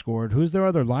 Patches scored. Who's their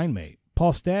other line mate?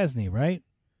 Paul Stastny, right?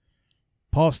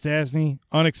 Paul Stastny,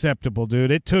 unacceptable, dude.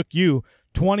 It took you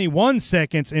 21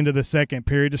 seconds into the second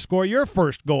period to score your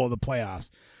first goal of the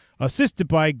playoffs. Assisted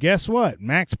by, guess what?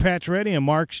 Max Pacioretty and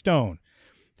Mark Stone.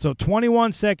 So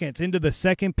 21 seconds into the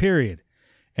second period,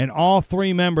 and all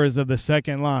 3 members of the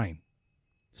second line,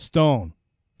 Stone,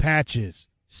 Patches,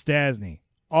 Stastny,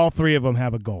 all 3 of them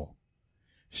have a goal.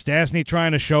 Stastny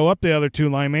trying to show up the other 2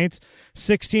 line mates.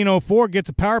 16:04 gets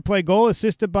a power play goal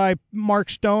assisted by Mark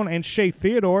Stone and Shea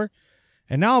Theodore.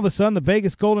 And now all of a sudden the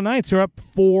Vegas Golden Knights are up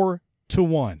 4-1.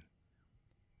 4-1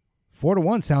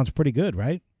 sounds pretty good,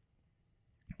 right?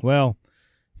 Well,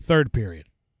 third period.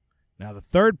 Now the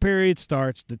third period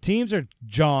starts. The teams are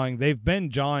jawing. They've been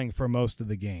jawing for most of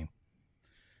the game.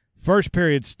 First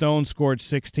period, Stone scored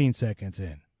 16 seconds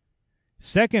in.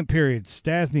 Second period,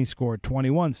 Stastny scored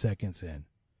 21 seconds in.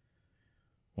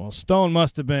 Well, Stone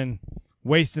must have been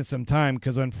wasting some time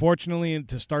because, unfortunately,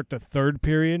 to start the third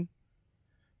period,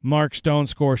 Mark Stone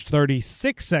scores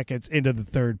 36 seconds into the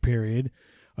third period,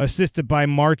 assisted by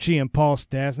Marchie and Paul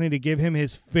Stastny to give him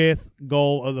his 5th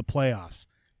goal of the playoffs.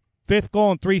 5th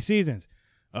goal in 3 seasons.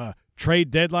 Trade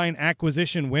deadline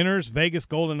acquisition winners, Vegas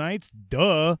Golden Knights,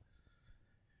 duh.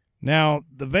 Now,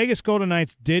 the Vegas Golden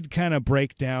Knights did kind of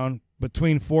break down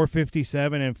between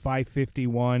 4:57 and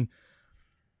 5:51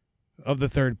 of the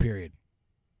third period.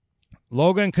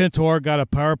 Logan Couture got a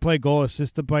power play goal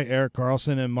assisted by Erik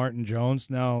Karlsson and Martin Jones.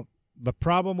 Now, the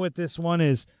problem with this one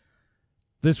is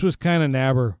this was kind of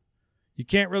nabber. You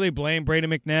can't really blame Brady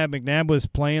McNabb. McNabb was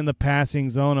playing the passing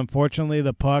zone. Unfortunately,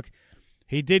 the puck,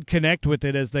 he did connect with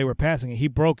it as they were passing it. He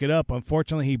broke it up.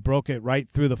 Unfortunately, he broke it right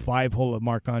through the 5-hole of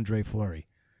Marc-Andre Fleury.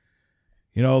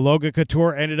 You know, Logan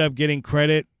Couture ended up getting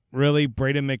credit. Really,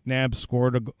 Brady McNabb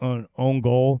scored an own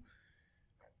goal.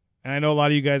 And I know a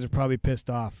lot of you guys are probably pissed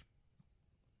off.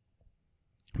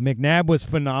 McNabb was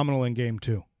phenomenal in Game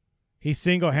 2. He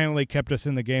single-handedly kept us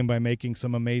in the game by making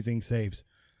some amazing saves.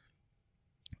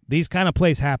 These kind of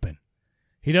plays happen.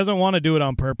 He doesn't want to do it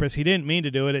on purpose. He didn't mean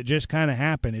to do it. It just kind of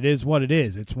happened. It is what it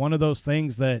is. It's one of those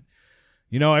things that,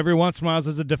 you know, every once in a while as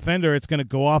a defender, it's going to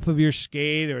go off of your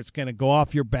skate or it's going to go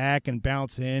off your back and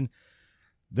bounce in.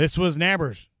 This was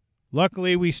nabbers.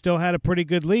 Luckily, we still had a pretty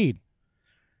good lead.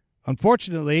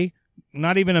 Unfortunately,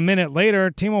 not even a minute later,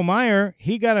 Timo Meier,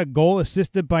 he got a goal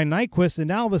assisted by Nyquist, and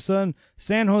now all of a sudden,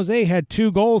 San Jose had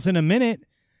 2 goals in a minute,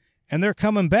 and they're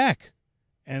coming back.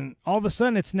 And all of a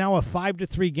sudden, it's now a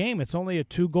 5-3 game. It's only a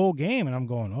 2-goal game, and I'm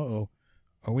going, uh-oh.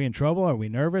 Are we in trouble? Are we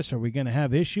nervous? Are we going to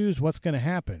have issues? What's going to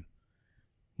happen?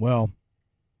 Well,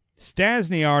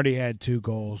 Stastny already had 2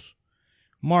 goals.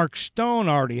 Mark Stone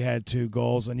already had 2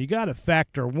 goals, and you got to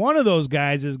factor one of those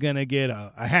guys is going to get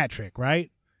a hat trick,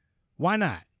 right? Why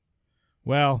not?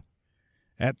 Well,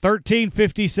 at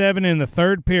 13:57 in the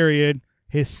third period,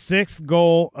 his 6th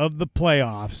goal of the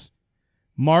playoffs,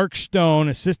 Mark Stone,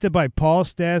 assisted by Paul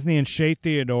Stastny and Shea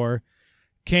Theodore,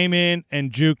 came in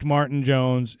and juked Martin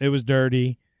Jones. It was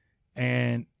dirty,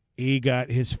 and he got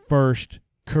his first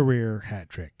career hat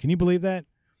trick. Can you believe that?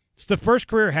 It's the first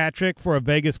career hat trick for a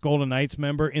Vegas Golden Knights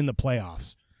member in the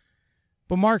playoffs.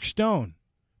 But Mark Stone,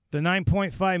 the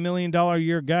 $9.5 million a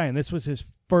year guy, and this was his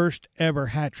first ever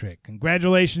hat trick.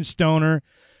 Congratulations, Stoner.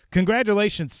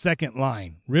 Congratulations, second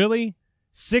line. Really?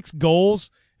 6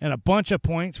 goals and a bunch of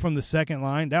points from the second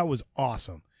line? That was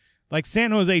awesome. Like,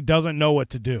 San Jose doesn't know what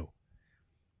to do.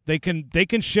 They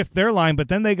can shift their line, but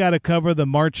then they got to cover the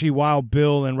Marchie, Wild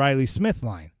Bill, and Riley Smith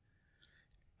line.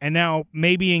 And now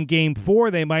maybe in Game 4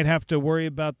 they might have to worry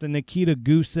about the Nikita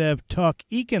Gusev, Tuck,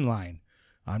 Eakin line.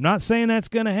 I'm not saying that's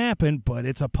going to happen, but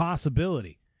it's a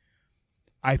possibility.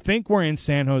 I think we're in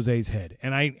San Jose's head.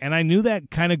 And I knew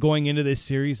that kind of going into this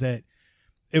series that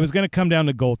it was going to come down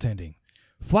to goaltending.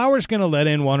 Flowers going to let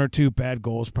in 1 or 2 bad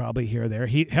goals probably here or there.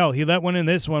 He let one in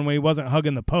this one when he wasn't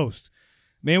hugging the post.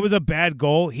 I mean, it was a bad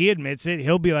goal. He admits it.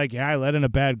 He'll be like, yeah, I let in a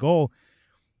bad goal.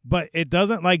 But it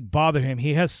doesn't, bother him.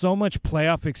 He has so much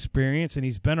playoff experience, and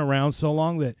he's been around so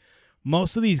long that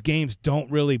most of these games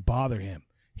don't really bother him.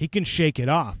 He can shake it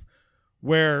off.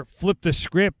 Where, flip the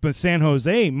script, but San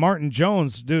Jose, Martin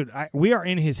Jones, dude, we are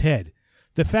in his head.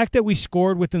 The fact that we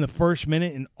scored within the first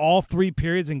minute in all 3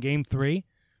 periods in Game 3,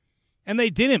 and they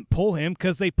didn't pull him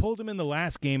because they pulled him in the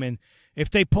last game, and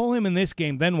if they pull him in this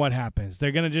game, then what happens?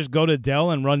 They're going to just go to Dell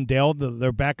and run Dell,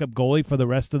 their backup goalie, for the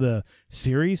rest of the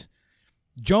series?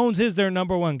 Jones is their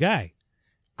number 1 guy.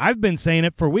 I've been saying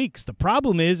it for weeks. The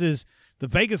problem is the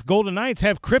Vegas Golden Knights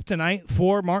have kryptonite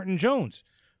for Martin Jones.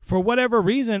 For whatever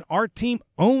reason, our team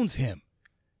owns him.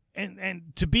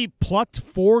 And to be plucked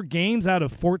 4 games out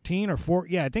of 14 or 4,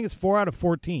 I think it's 4 out of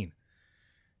 14.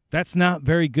 That's not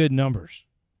very good numbers.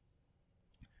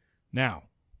 Now,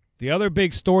 the other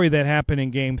big story that happened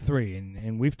in Game 3,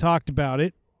 and we've talked about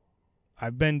it.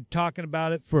 I've been talking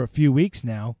about it for a few weeks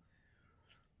now.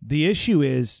 The issue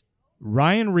is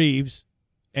Ryan Reeves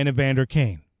and Evander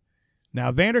Kane. Now,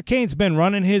 Evander Kane's been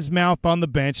running his mouth on the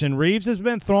bench, and Reeves has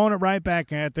been throwing it right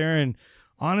back at there. And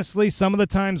honestly, some of the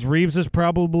times Reeves is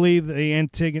probably the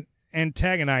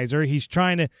antagonizer. He's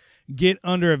trying to get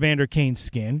under Evander Kane's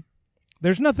skin.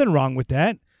 There's nothing wrong with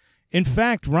that. In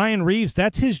fact, Ryan Reeves,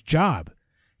 that's his job.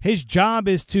 His job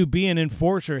is to be an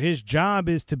enforcer. His job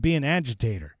is to be an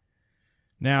agitator.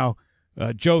 Now,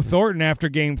 Joe Thornton, after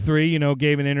Game 3,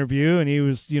 gave an interview, and he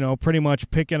was, pretty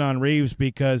much picking on Reeves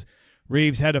because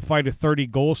Reeves had to fight a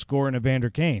 30-goal scorer in Evander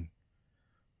Kane.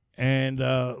 And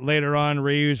later on,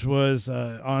 Reeves was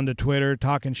on to Twitter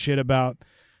talking shit about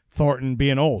Thornton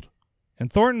being old.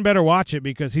 And Thornton better watch it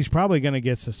because he's probably going to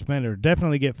get suspended or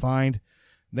definitely get fined.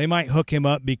 They might hook him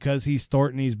up because he's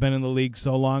Thornton. He's been in the league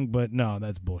so long, but no,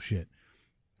 that's bullshit.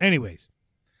 Anyways,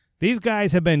 these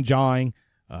guys have been jawing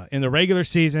in the regular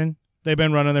season. They've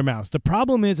been running their mouths. The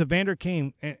problem is Evander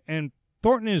Kane, and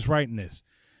Thornton is right in this.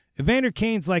 Evander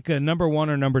Kane's like a number 1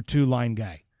 or number 2 line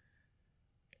guy.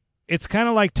 It's kind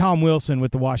of like Tom Wilson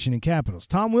with the Washington Capitals.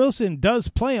 Tom Wilson does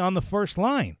play on the first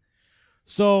line.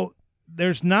 So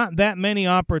there's not that many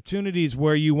opportunities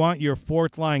where you want your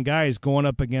fourth-line guys going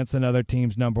up against another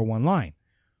team's number one line.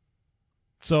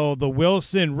 So the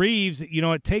Wilson-Reeves,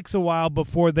 it takes a while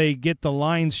before they get the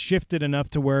lines shifted enough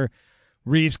to where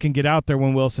Reeves can get out there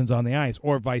when Wilson's on the ice,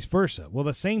 or vice versa. Well,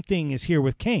 the same thing is here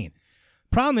with Kane.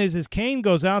 Problem is Kane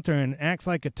goes out there and acts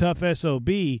like a tough SOB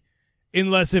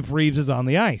unless if Reeves is on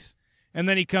the ice. And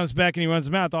then he comes back and he runs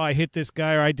his mouth, I hit this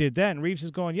guy or I did that. And Reeves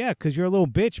is going, yeah, because you're a little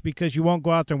bitch because you won't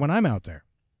go out there when I'm out there.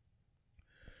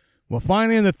 Well,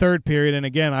 finally in the third period, and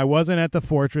again, I wasn't at the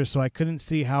Fortress, so I couldn't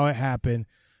see how it happened.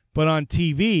 But on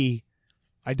TV,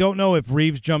 I don't know if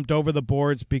Reeves jumped over the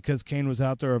boards because Kane was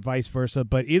out there or vice versa.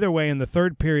 But either way, in the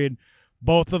third period,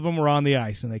 both of them were on the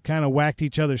ice. And they kind of whacked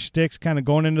each other's sticks, kind of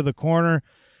going into the corner.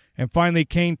 And finally,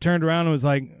 Kane turned around and was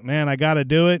like, man, I got to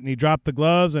do it. And he dropped the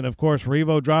gloves. And, of course,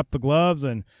 Revo dropped the gloves.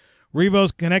 And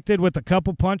Revo's connected with a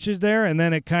couple punches there. And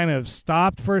then it kind of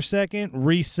stopped for a second,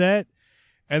 reset.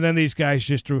 And then these guys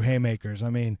just threw haymakers. I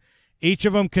mean, each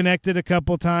of them connected a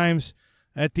couple times.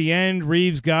 At the end,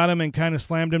 Reeves got him and kind of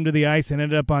slammed him to the ice and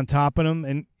ended up on top of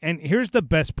him. And here's the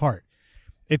best part.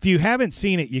 If you haven't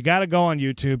seen it, you got to go on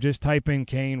YouTube. Just type in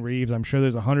Kane Reeves. I'm sure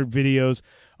there's 100 videos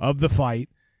of the fight.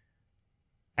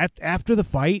 After the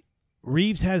fight,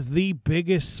 Reeves has the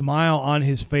biggest smile on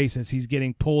his face as he's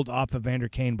getting pulled off of Vander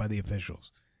Kane by the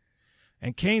officials.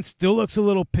 And Kane still looks a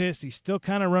little pissed. He's still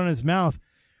kind of running his mouth.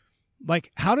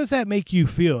 Like, how does that make you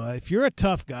feel? If you're a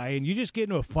tough guy and you just get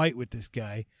into a fight with this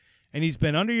guy and he's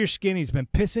been under your skin, he's been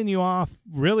pissing you off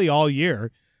really all year,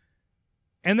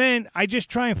 and then I just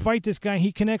try and fight this guy,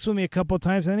 he connects with me a couple of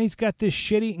times, and then he's got this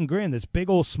shit-eating grin, this big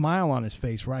old smile on his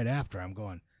face right after. I'm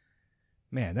going,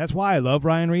 man, that's why I love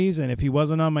Ryan Reeves, and if he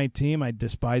wasn't on my team, I'd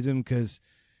despise him because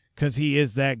he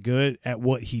is that good at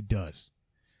what he does.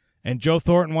 And Joe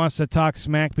Thornton wants to talk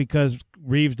smack because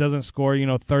Reeves doesn't score,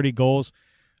 30 goals.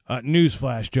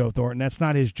 Newsflash, Joe Thornton, that's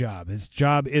not his job. His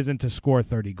job isn't to score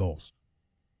 30 goals.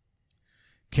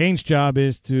 Kane's job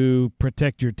is to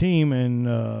protect your team, and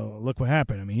look what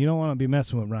happened. I mean, you don't want to be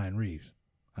messing with Ryan Reeves.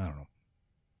 I don't know.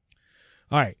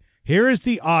 All right, here is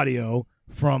the audio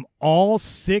from all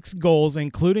 6 goals,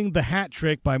 including the hat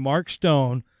trick by Mark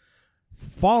Stone,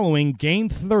 following Game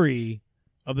 3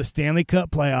 of the Stanley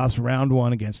Cup Playoffs, Round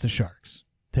 1 against the Sharks.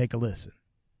 Take a listen.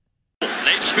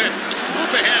 Nate Schmidt,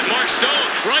 up ahead, Mark Stone,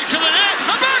 right to the net,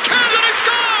 a backhand, and he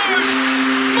scores!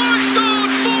 Mark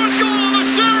Stone's 4th goal of the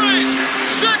series,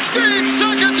 16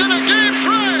 seconds in a Game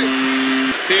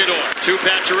 3. Theodore, to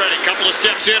Pacioretty, couple of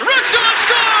steps in, wrist shot,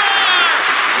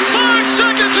 score! 5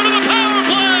 seconds into the power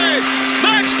play,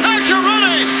 Max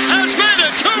Pacioretty has made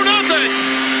it 2-0.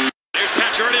 Here's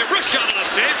Pacioretty, a wrist shot on the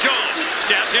save, Jones,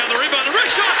 Stassi on the rebound, a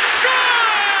wrist shot, score!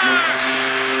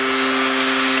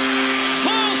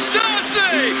 Paul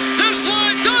Stassi, this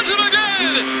line does it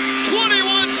again,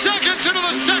 21 seconds into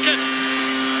the second.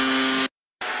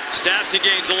 Stassi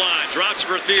gains the line, drops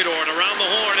for Theodore, and around the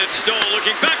horn, it's Stone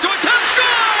looking back to attempt,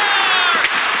 score!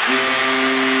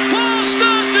 Paul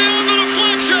Stassi on the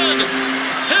deflection,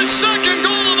 his 2nd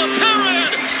goal of the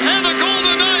period, and the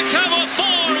Golden Knights have a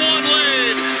 4-1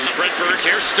 lead. Brent Burns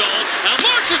here, Stone, now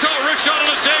Marchessault, wrist shot on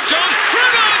the save, Jones,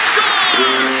 rebound,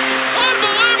 score!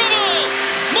 Unbelievable!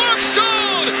 Mark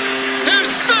Stone, his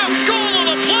 5th goal of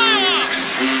the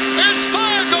playoffs, it's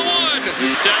 5-1.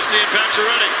 Stassi and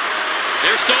Pacioretty.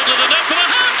 Here's Stone to the net for the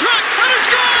hat trick, and he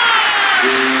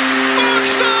scores! Mark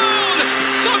Stone,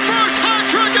 the first hat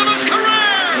trick of his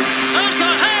career, as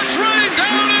the hats rain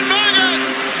down in Vegas.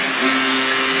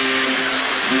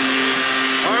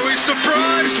 Are we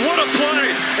surprised? What a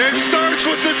play. It starts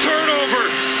with the turnover.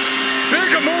 Big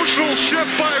emotional shift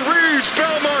by Reeves.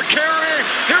 Bellemare carrying.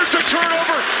 Here's the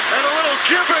turnover and a little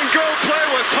give-and-go play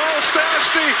with Paul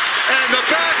Stastny. And the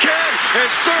backhand,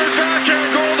 his 3rd backhand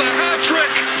goal, the hat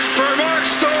trick for Mark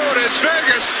Stone as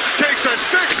Vegas takes a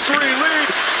 6-3 lead.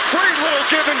 Great little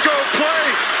give-and-go play.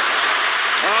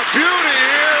 A beauty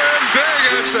here in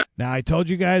Vegas. Now, I told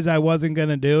you guys I wasn't going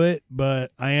to do it,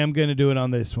 but I am going to do it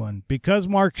on this one. Because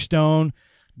Mark Stone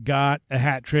got a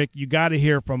hat trick, you got to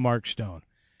hear from Mark Stone.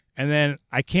 And then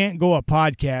I can't go a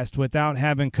podcast without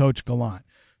having Coach Gallant.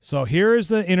 So here is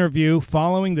the interview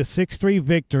following the 6-3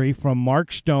 victory from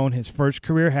Mark Stone, his first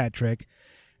career hat trick,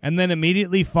 and then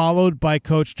immediately followed by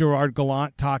Coach Gerard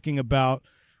Gallant talking about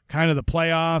kind of the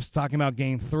playoffs, talking about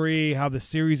Game 3, how the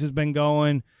series has been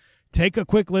going. Take a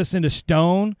quick listen to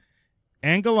Stone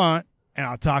and Gallant, and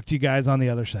I'll talk to you guys on the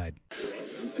other side.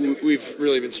 We've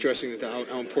really been stressing that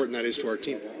how important that is to our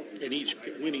team. And each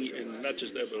winning, and not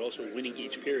just that, but also winning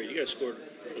each period. You guys scored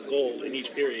a goal in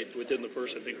each period within the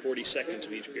first, I think, 40 seconds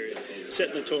of each period.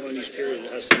 Setting the tone on each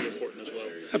period has to be important as well.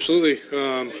 Absolutely.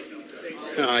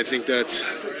 I think that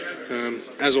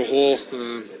as a whole,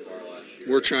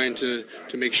 we're trying to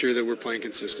make sure that we're playing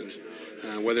consistent.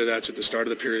 Whether that's at the start of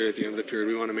the period or at the end of the period,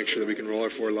 we want to make sure that we can roll our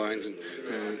four lines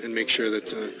and make sure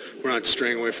that we're not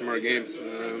straying away from our game.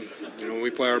 When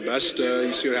we play our best,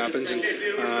 you see what happens, and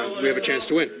we have a chance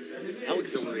to win. How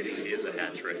exhilarating is a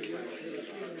hat trick?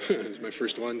 It's my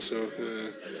first one, so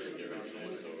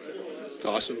it's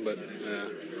awesome, but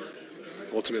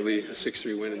ultimately a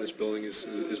 6-3 win in this building is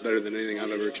better than anything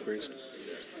I've ever experienced.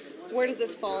 Where does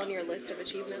this fall on your list of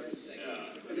achievements?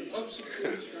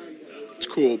 It's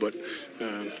cool, but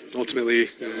ultimately,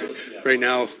 right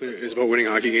now, it's about winning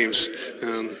hockey games.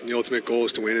 The ultimate goal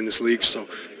is to win in this league. So,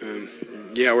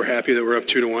 yeah, we're happy that we're up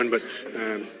 2-1, but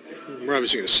we're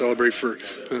obviously going to celebrate for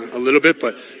a little bit.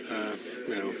 But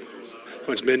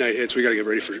once midnight hits, we got to get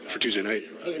ready for Tuesday night.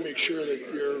 How do you make sure that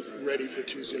you're ready for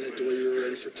Tuesday night the way you were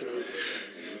ready for tonight?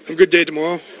 Have a good day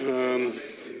tomorrow.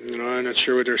 I'm not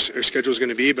sure what our schedule is going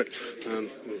to be, but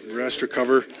rest,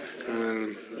 recover,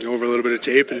 go over a little bit of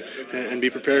tape, and be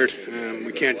prepared.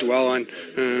 We can't dwell on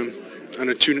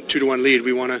a 2-1 lead.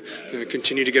 We want to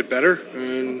continue to get better,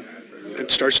 and it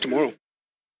starts tomorrow.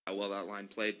 How well that line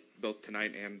played both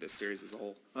tonight and this series as a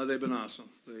whole? They've been awesome.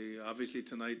 They obviously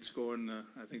tonight scoring,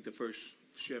 I think the first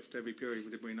shift every period,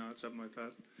 did we not? Something like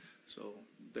that. So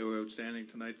they were outstanding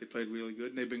tonight. They played really good,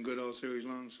 and they've been good all series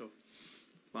long. So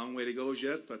long way to go as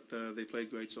yet, but they played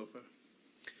great so far.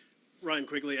 Ryan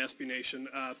Quigley, SB Nation.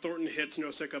 Thornton hits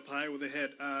Nosek up high with a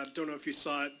hit. Don't know if you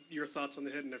saw it. Your thoughts on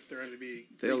the hit and if there are going to be...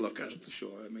 They'll look at it for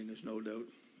sure. I mean, there's no doubt.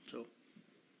 So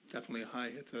definitely a high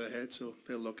hit to the head, so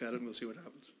they'll look at it and we'll see what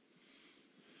happens.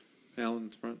 Alan in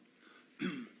front.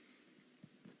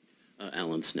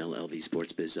 Alan Snell,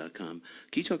 LVSportsBiz.com.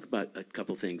 Can you talk about a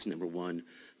couple things? Number one,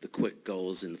 the quick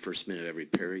goals in the first minute of every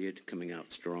period, coming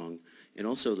out strong, and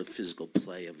also the physical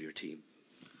play of your team.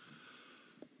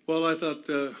 Well, I thought,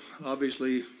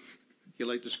 obviously, you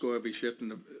like to score every shift,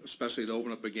 and especially to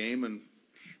open up a game, and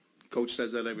Coach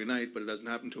says that every night, but it doesn't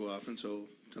happen too often. So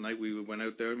tonight we went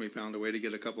out there and we found a way to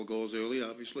get a couple goals early,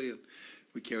 obviously, and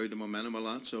we carried the momentum a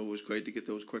lot, so it was great to get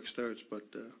those quick starts. But,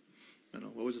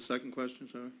 what was the second question,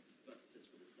 sorry?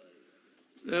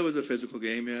 That was a physical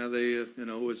game, yeah. They,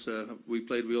 we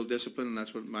played real discipline, and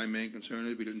that's what my main concern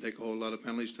is. We didn't take a whole lot of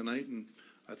penalties tonight, and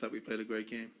I thought we played a great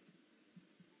game.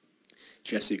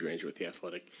 Jesse Granger with The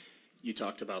Athletic. You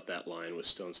talked about that line with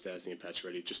Stone, Stasny, and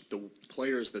Pacioretty. Just the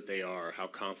players that they are, how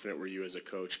confident were you as a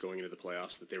coach going into the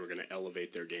playoffs that they were going to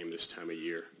elevate their game this time of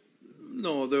year?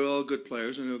 No, they're all good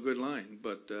players, and they're a good line.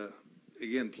 But,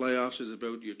 again, playoffs is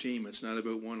about your team. It's not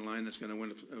about one line that's going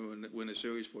to win a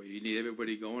series for you. You need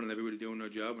everybody going and everybody doing their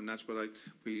job, and that's what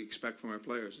we expect from our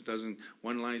players.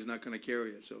 One line's not going to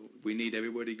carry it. So we need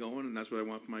everybody going, and that's what I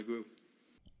want from my group.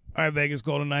 All right, Vegas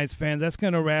Golden Knights fans, that's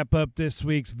going to wrap up this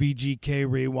week's VGK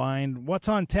Rewind. What's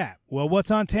on tap? Well,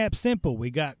 what's on tap? Simple. We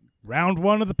got round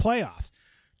one of the playoffs.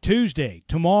 Tuesday,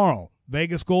 tomorrow,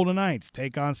 Vegas Golden Knights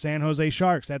take on San Jose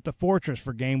Sharks at the Fortress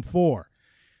for Game 4.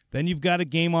 Then you've got a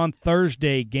game on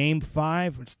Thursday, Game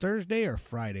 5. It's Thursday or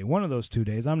Friday, one of those 2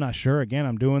 days. I'm not sure. Again,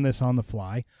 I'm doing this on the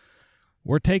fly.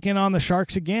 We're taking on the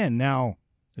Sharks again. Now,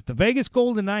 if the Vegas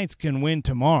Golden Knights can win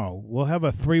tomorrow, we'll have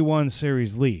a 3-1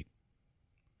 series lead.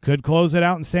 Could close it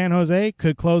out in San Jose.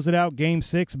 Could close it out Game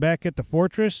 6 back at the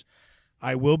Fortress.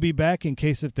 I will be back in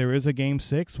case if there is a Game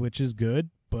 6, which is good.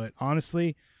 But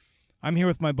honestly, I'm here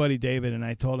with my buddy David, and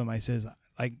I told him, I says,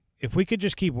 if we could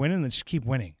just keep winning, then just keep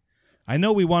winning. I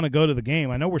know we want to go to the game.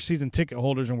 I know we're season ticket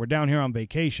holders and we're down here on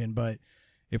vacation, but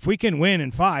if we can win in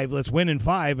 5, let's win in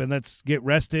 5, and let's get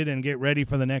rested and get ready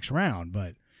for the next round.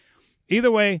 But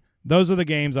either way, those are the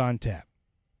games on tap.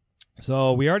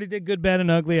 So we already did good, bad, and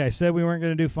ugly. I said we weren't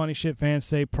going to do funny shit fans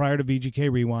say prior to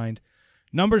VGK Rewind.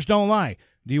 Numbers don't lie.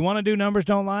 Do you want to do numbers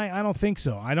don't lie? I don't think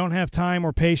so. I don't have time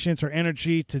or patience or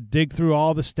energy to dig through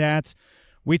all the stats.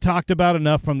 We talked about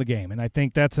enough from the game, and I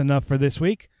think that's enough for this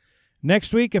week.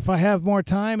 Next week, if I have more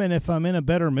time and if I'm in a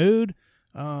better mood,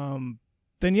 then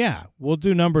yeah, we'll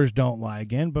do numbers don't lie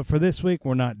again. But for this week,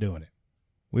 we're not doing it.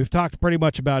 We've talked pretty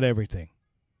much about everything.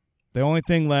 The only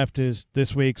thing left is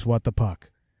this week's What the Puck.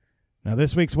 Now,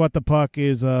 this week's What the Puck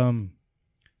is it's going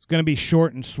to be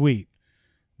short and sweet.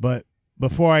 But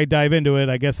before I dive into it,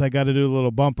 I guess I got to do a little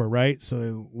bumper, right?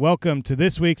 So welcome to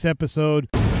this week's episode.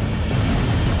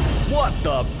 What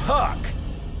the Puck?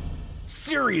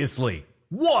 Seriously,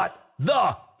 what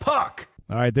the puck?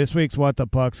 All right, this week's What the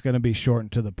Puck's going to be short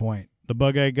and to the point. The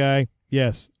Bug-Eyed Guy,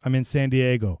 yes, I'm in San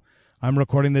Diego. I'm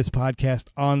recording this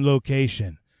podcast on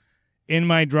location. In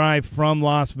my drive from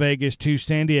Las Vegas to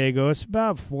San Diego, it's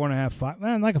about 4.5,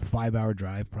 5, like a 5-hour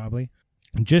drive probably.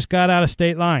 Just got out of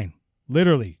state line.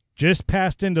 Literally, Just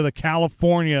passed into the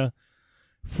California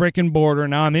frickin' border.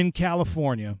 Now I'm in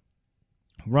California.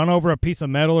 Run over a piece of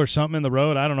metal or something in the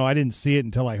road. I don't know. I didn't see it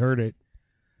until I heard it.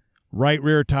 Right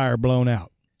rear tire blown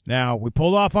out. Now, we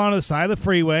pulled off onto the side of the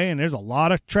freeway, and there's a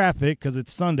lot of traffic because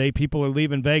it's Sunday. People are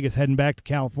leaving Vegas, heading back to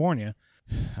California.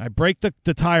 I break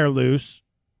the tire loose.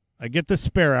 I get the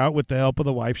spare out with the help of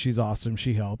the wife. She's awesome.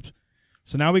 She helped.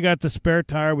 So now we got the spare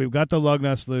tire. We've got the lug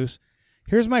nuts loose.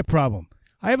 Here's my problem.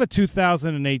 I have a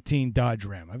 2018 Dodge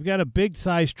Ram. I've got a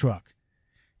big-size truck.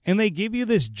 And they give you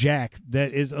this jack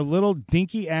that is a little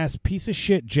dinky-ass piece of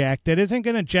shit jack that isn't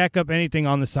going to jack up anything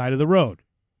on the side of the road.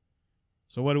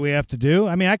 So what do we have to do?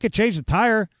 I mean, I could change the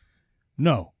tire.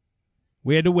 No.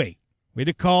 We had to wait. We had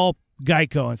to call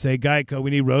Geico and say, Geico, we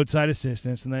need roadside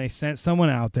assistance. And then they sent someone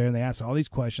out there, and they asked all these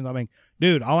questions. I mean,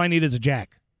 dude, all I need is a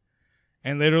jack.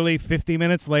 And literally 50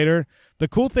 minutes later, the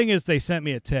cool thing is they sent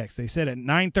me a text. They said at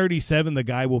 9:37 the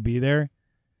guy will be there.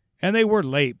 And they were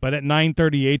late, but at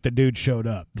 9:38 the dude showed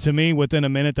up. To me, within a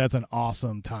minute, that's an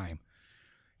awesome time.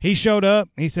 He showed up.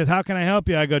 He says, how can I help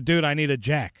you? I go, dude, I need a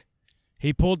jack.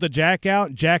 He pulled the jack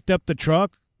out, jacked up the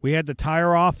truck. We had the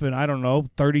tire off in,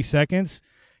 30 seconds.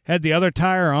 Had the other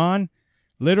tire on.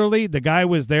 Literally, the guy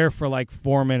was there for like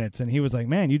 4 minutes, and he was like,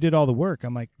 man, you did all the work.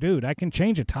 I'm like, dude, I can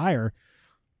change a tire.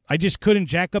 I just couldn't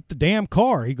jack up the damn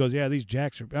car. He goes, yeah, these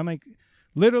jacks are... I'm like,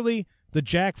 literally, the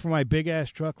jack for my big-ass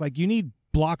truck, like, you need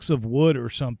blocks of wood or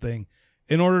something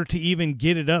in order to even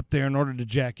get it up there in order to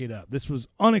jack it up. This was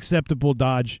unacceptable,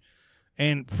 Dodge.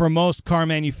 And for most car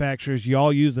manufacturers, you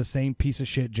all use the same piece of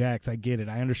shit jacks. I get it.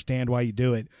 I understand why you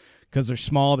do it because they're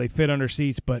small, they fit under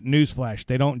seats, but newsflash,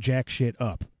 they don't jack shit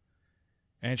up.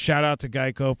 And shout out to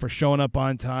Geico for showing up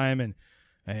on time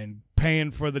and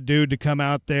paying for the dude to come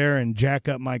out there and jack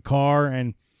up my car.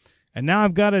 And now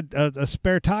I've got a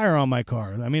spare tire on my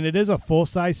car. I mean, it is a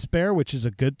full-size spare, which is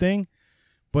a good thing,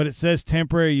 but it says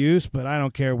temporary use, but I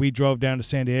don't care. We drove down to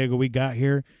San Diego. We got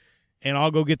here, and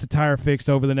I'll go get the tire fixed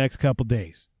over the next couple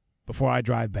days before I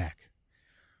drive back.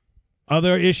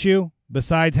 Other issue,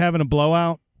 besides having a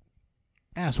blowout,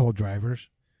 asshole drivers.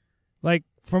 Like,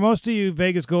 for most of you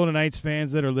Vegas Golden Knights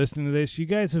fans that are listening to this,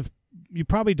 you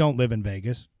probably don't live in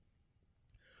Vegas,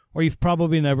 or you've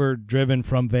probably never driven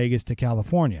from Vegas to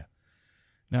California.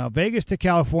 Now, Vegas to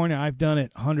California, I've done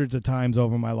it hundreds of times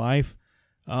over my life.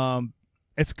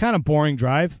 It's kind of boring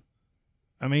drive.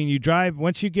 I mean, you drive,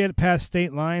 once you get past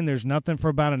state line, there's nothing for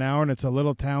about an hour, and it's a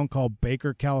little town called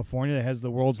Baker, California that has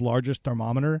the world's largest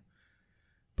thermometer.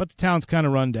 But the town's kind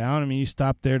of run down. I mean, you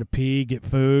stop there to pee, get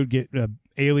food, get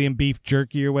alien beef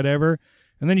jerky or whatever,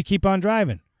 and then you keep on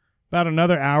driving. About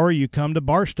another hour, you come to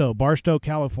Barstow,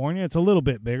 California. It's a little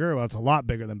bit bigger. Well, it's a lot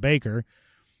bigger than Baker,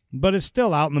 but it's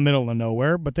still out in the middle of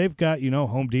nowhere. But they've got,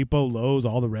 Home Depot, Lowe's,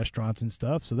 all the restaurants and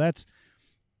stuff. So that's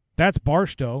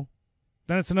Barstow.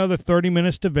 Then it's another 30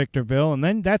 minutes to Victorville, and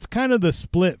then that's kind of the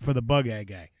split for the Bug-Eye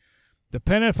guy.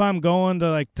 Depending if I'm going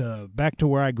to back to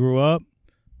where I grew up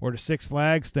or to Six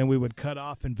Flags, then we would cut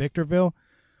off in Victorville,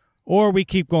 or we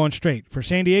keep going straight. For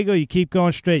San Diego, you keep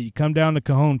going straight. You come down to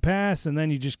Cajon Pass, and then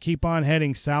you just keep on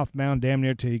heading southbound damn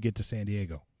near till you get to San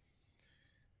Diego.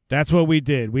 That's what we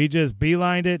did. We just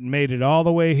beelined it and made it all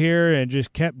the way here and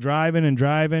just kept driving and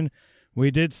driving. We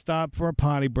did stop for a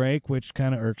potty break, which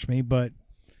kind of irks me, but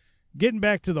getting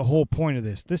back to the whole point of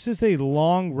this is a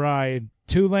long ride,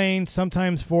 2 lanes,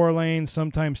 sometimes 4 lanes,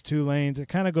 sometimes 2 lanes. It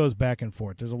kind of goes back and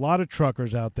forth. There's a lot of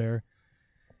truckers out there,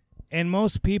 and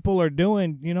most people are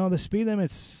doing, the speed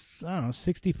limit's,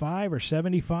 65 or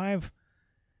 75.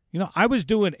 I was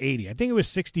doing 80. I think it was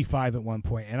 65 at one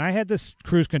point, and I had this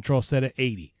cruise control set at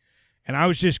 80, and I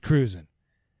was just cruising.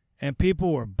 And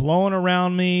people were blowing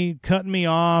around me, cutting me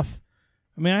off.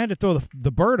 I mean, I had to throw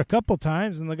the bird a couple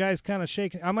times, and the guy's kind of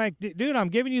shaking. I'm like, dude, I'm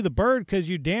giving you the bird because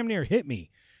you damn near hit me.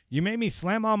 You made me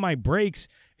slam on my brakes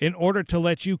in order to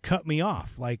let you cut me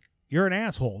off. Like, you're an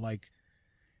asshole.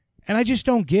 And I just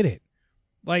don't get it.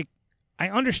 Like, I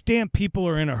understand people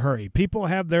are in a hurry. People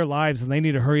have their lives, and they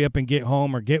need to hurry up and get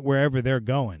home or get wherever they're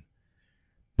going.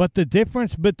 But the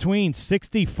difference between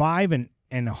 65 and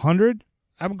 100,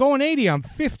 I'm going 80. I'm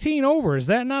 15 over. Is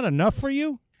that not enough for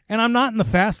you? And I'm not in the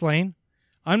fast lane.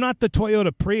 I'm not the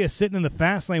Toyota Prius sitting in the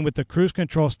fast lane with the cruise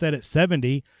control set at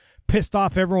 70, pissed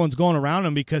off everyone's going around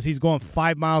him because he's going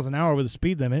 5 miles an hour over the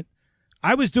speed limit.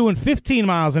 I was doing 15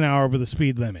 miles an hour over the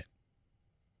speed limit.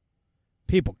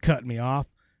 People cut me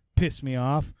off, pissed me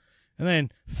off, and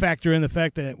then factor in the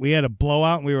fact that we had a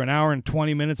blowout and we were an hour and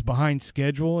 20 minutes behind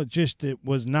schedule. It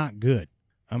was not good.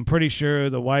 I'm pretty sure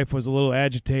the wife was a little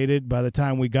agitated by the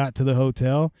time we got to the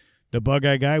hotel. The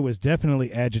Bug-Eye guy was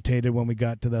definitely agitated when we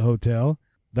got to the hotel.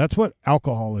 That's what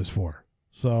alcohol is for.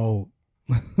 So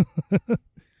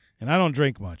And I don't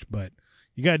drink much, but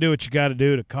you got to do what you got to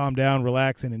do to calm down,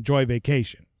 relax, and enjoy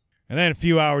vacation. And then a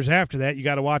few hours after that, you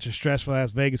got to watch a stressful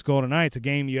Las Vegas Golden Knights, a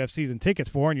game you have season tickets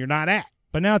for and you're not at.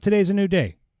 But now today's a new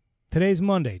day. Today's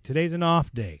Monday. Today's an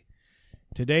off day.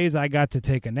 Today's I got to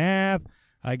take a nap.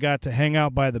 I got to hang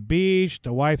out by the beach.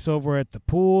 The wife's over at the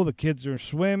pool. The kids are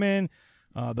swimming.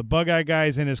 The Bug-Eye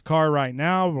Guy's in his car right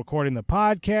now recording the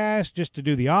podcast just to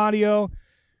do the audio.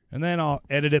 And then I'll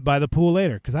edit it by the pool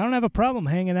later because I don't have a problem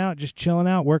hanging out, just chilling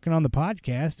out, working on the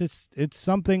podcast. It's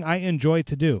something I enjoy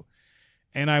to do.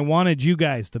 And I wanted you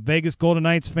guys, the Vegas Golden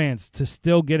Knights fans, to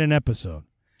still get an episode.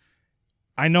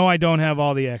 I know I don't have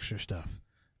all the extra stuff.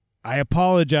 I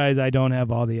apologize I don't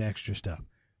have all the extra stuff.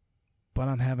 But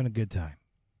I'm having a good time.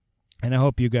 And I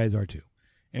hope you guys are too.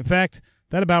 In fact,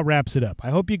 that about wraps it up. I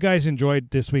hope you guys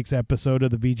enjoyed this week's episode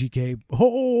of the VGK.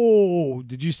 Oh,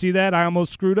 did you see that? I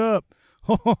almost screwed up.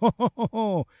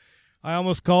 I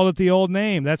almost called it the old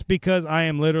name. That's because I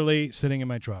am literally sitting in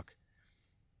my truck.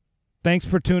 Thanks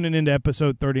for tuning into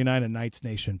episode 39 of Knights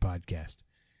Nation podcast.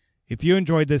 If you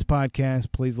enjoyed this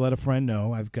podcast, please let a friend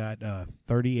know. I've got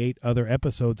 38 other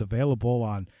episodes available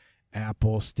on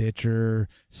Apple, Stitcher,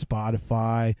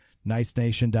 Spotify,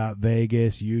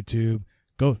 knightsnation.vegas, YouTube.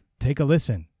 Go take a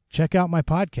listen. Check out my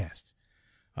podcast.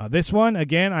 This one,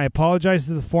 again, I apologize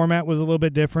if the format was a little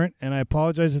bit different, and I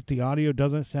apologize if the audio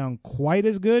doesn't sound quite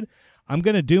as good. I'm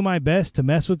going to do my best to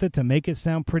mess with it to make it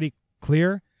sound pretty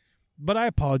clear, but I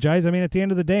apologize. I mean, at the end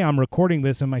of the day, I'm recording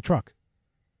this in my truck.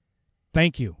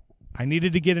 Thank you. I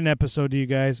needed to get an episode to you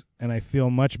guys, and I feel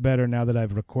much better now that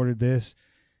I've recorded this,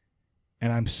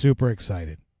 and I'm super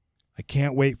excited. I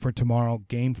can't wait for tomorrow,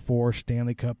 Game 4,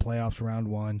 Stanley Cup Playoffs, Round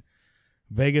 1.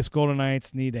 Vegas Golden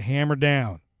Knights need to hammer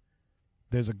down.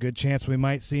 There's a good chance we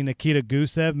might see Nikita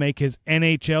Gusev make his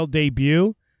NHL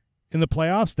debut in the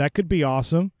playoffs. That could be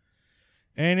awesome.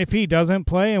 And if he doesn't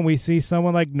play and we see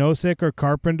someone like Nosek or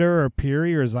Carpenter or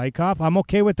Peary or Zykov, I'm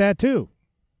okay with that too.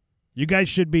 You guys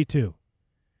should be too.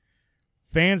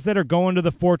 Fans that are going to the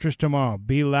Fortress tomorrow,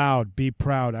 be loud, be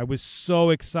proud. I was so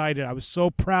excited. I was so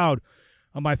proud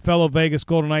of my fellow Vegas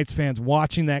Golden Knights fans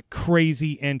watching that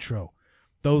crazy intro.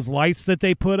 Those lights that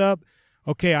they put up.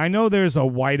 Okay, I know there's a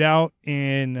whiteout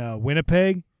in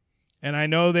Winnipeg, and I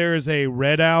know there's a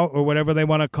redout or whatever they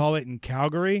want to call it in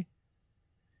Calgary.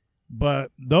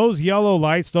 But those yellow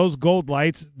lights, those gold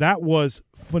lights, that was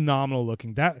phenomenal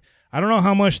looking. That I don't know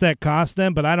how much that cost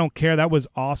them, but I don't care. That was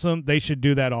awesome. They should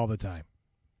do that all the time.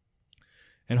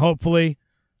 And hopefully,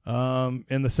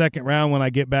 in the second round when I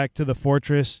get back to the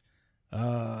Fortress,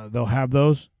 they'll have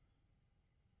those.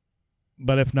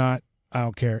 But if not, I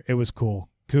don't care. It was cool.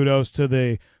 Kudos to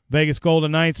the Vegas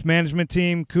Golden Knights management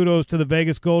team. Kudos to the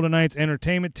Vegas Golden Knights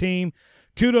entertainment team.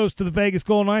 Kudos to the Vegas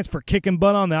Golden Knights for kicking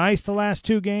butt on the ice the last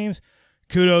 2 games.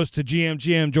 Kudos to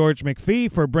GM George McPhee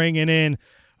for bringing in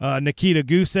Nikita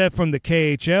Gusev from the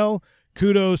KHL.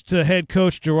 Kudos to head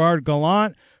coach Gerard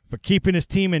Gallant for keeping his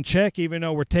team in check, even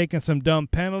though we're taking some dumb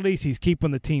penalties. He's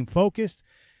keeping the team focused.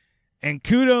 And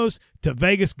kudos to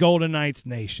Vegas Golden Knights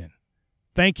Nation.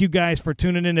 Thank you guys for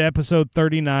tuning into episode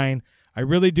 39. I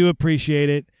really do appreciate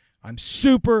it. I'm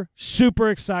super, super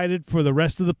excited for the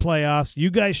rest of the playoffs.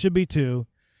 You guys should be too.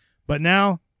 But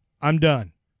now, I'm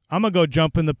done. I'm going to go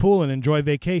jump in the pool and enjoy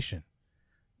vacation.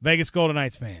 Vegas Golden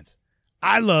Knights fans,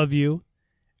 I love you.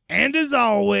 And as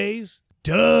always,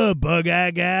 duh,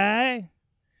 Bug-Eye Guy.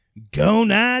 Go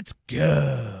Knights,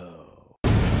 go.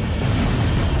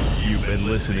 You've been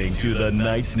listening to the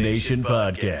Knights Nation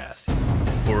podcast.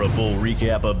 For a full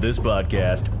recap of this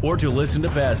podcast or to listen to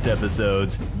past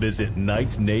episodes, visit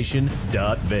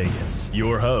knightsnation.vegas.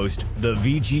 Your host, the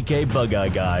VGK Bug-Eye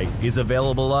Guy, is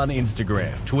available on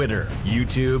Instagram, Twitter,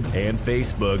 YouTube, and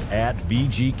Facebook at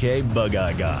VGK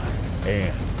Bug-Eye Guy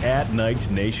and at Knights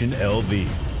Nation LV.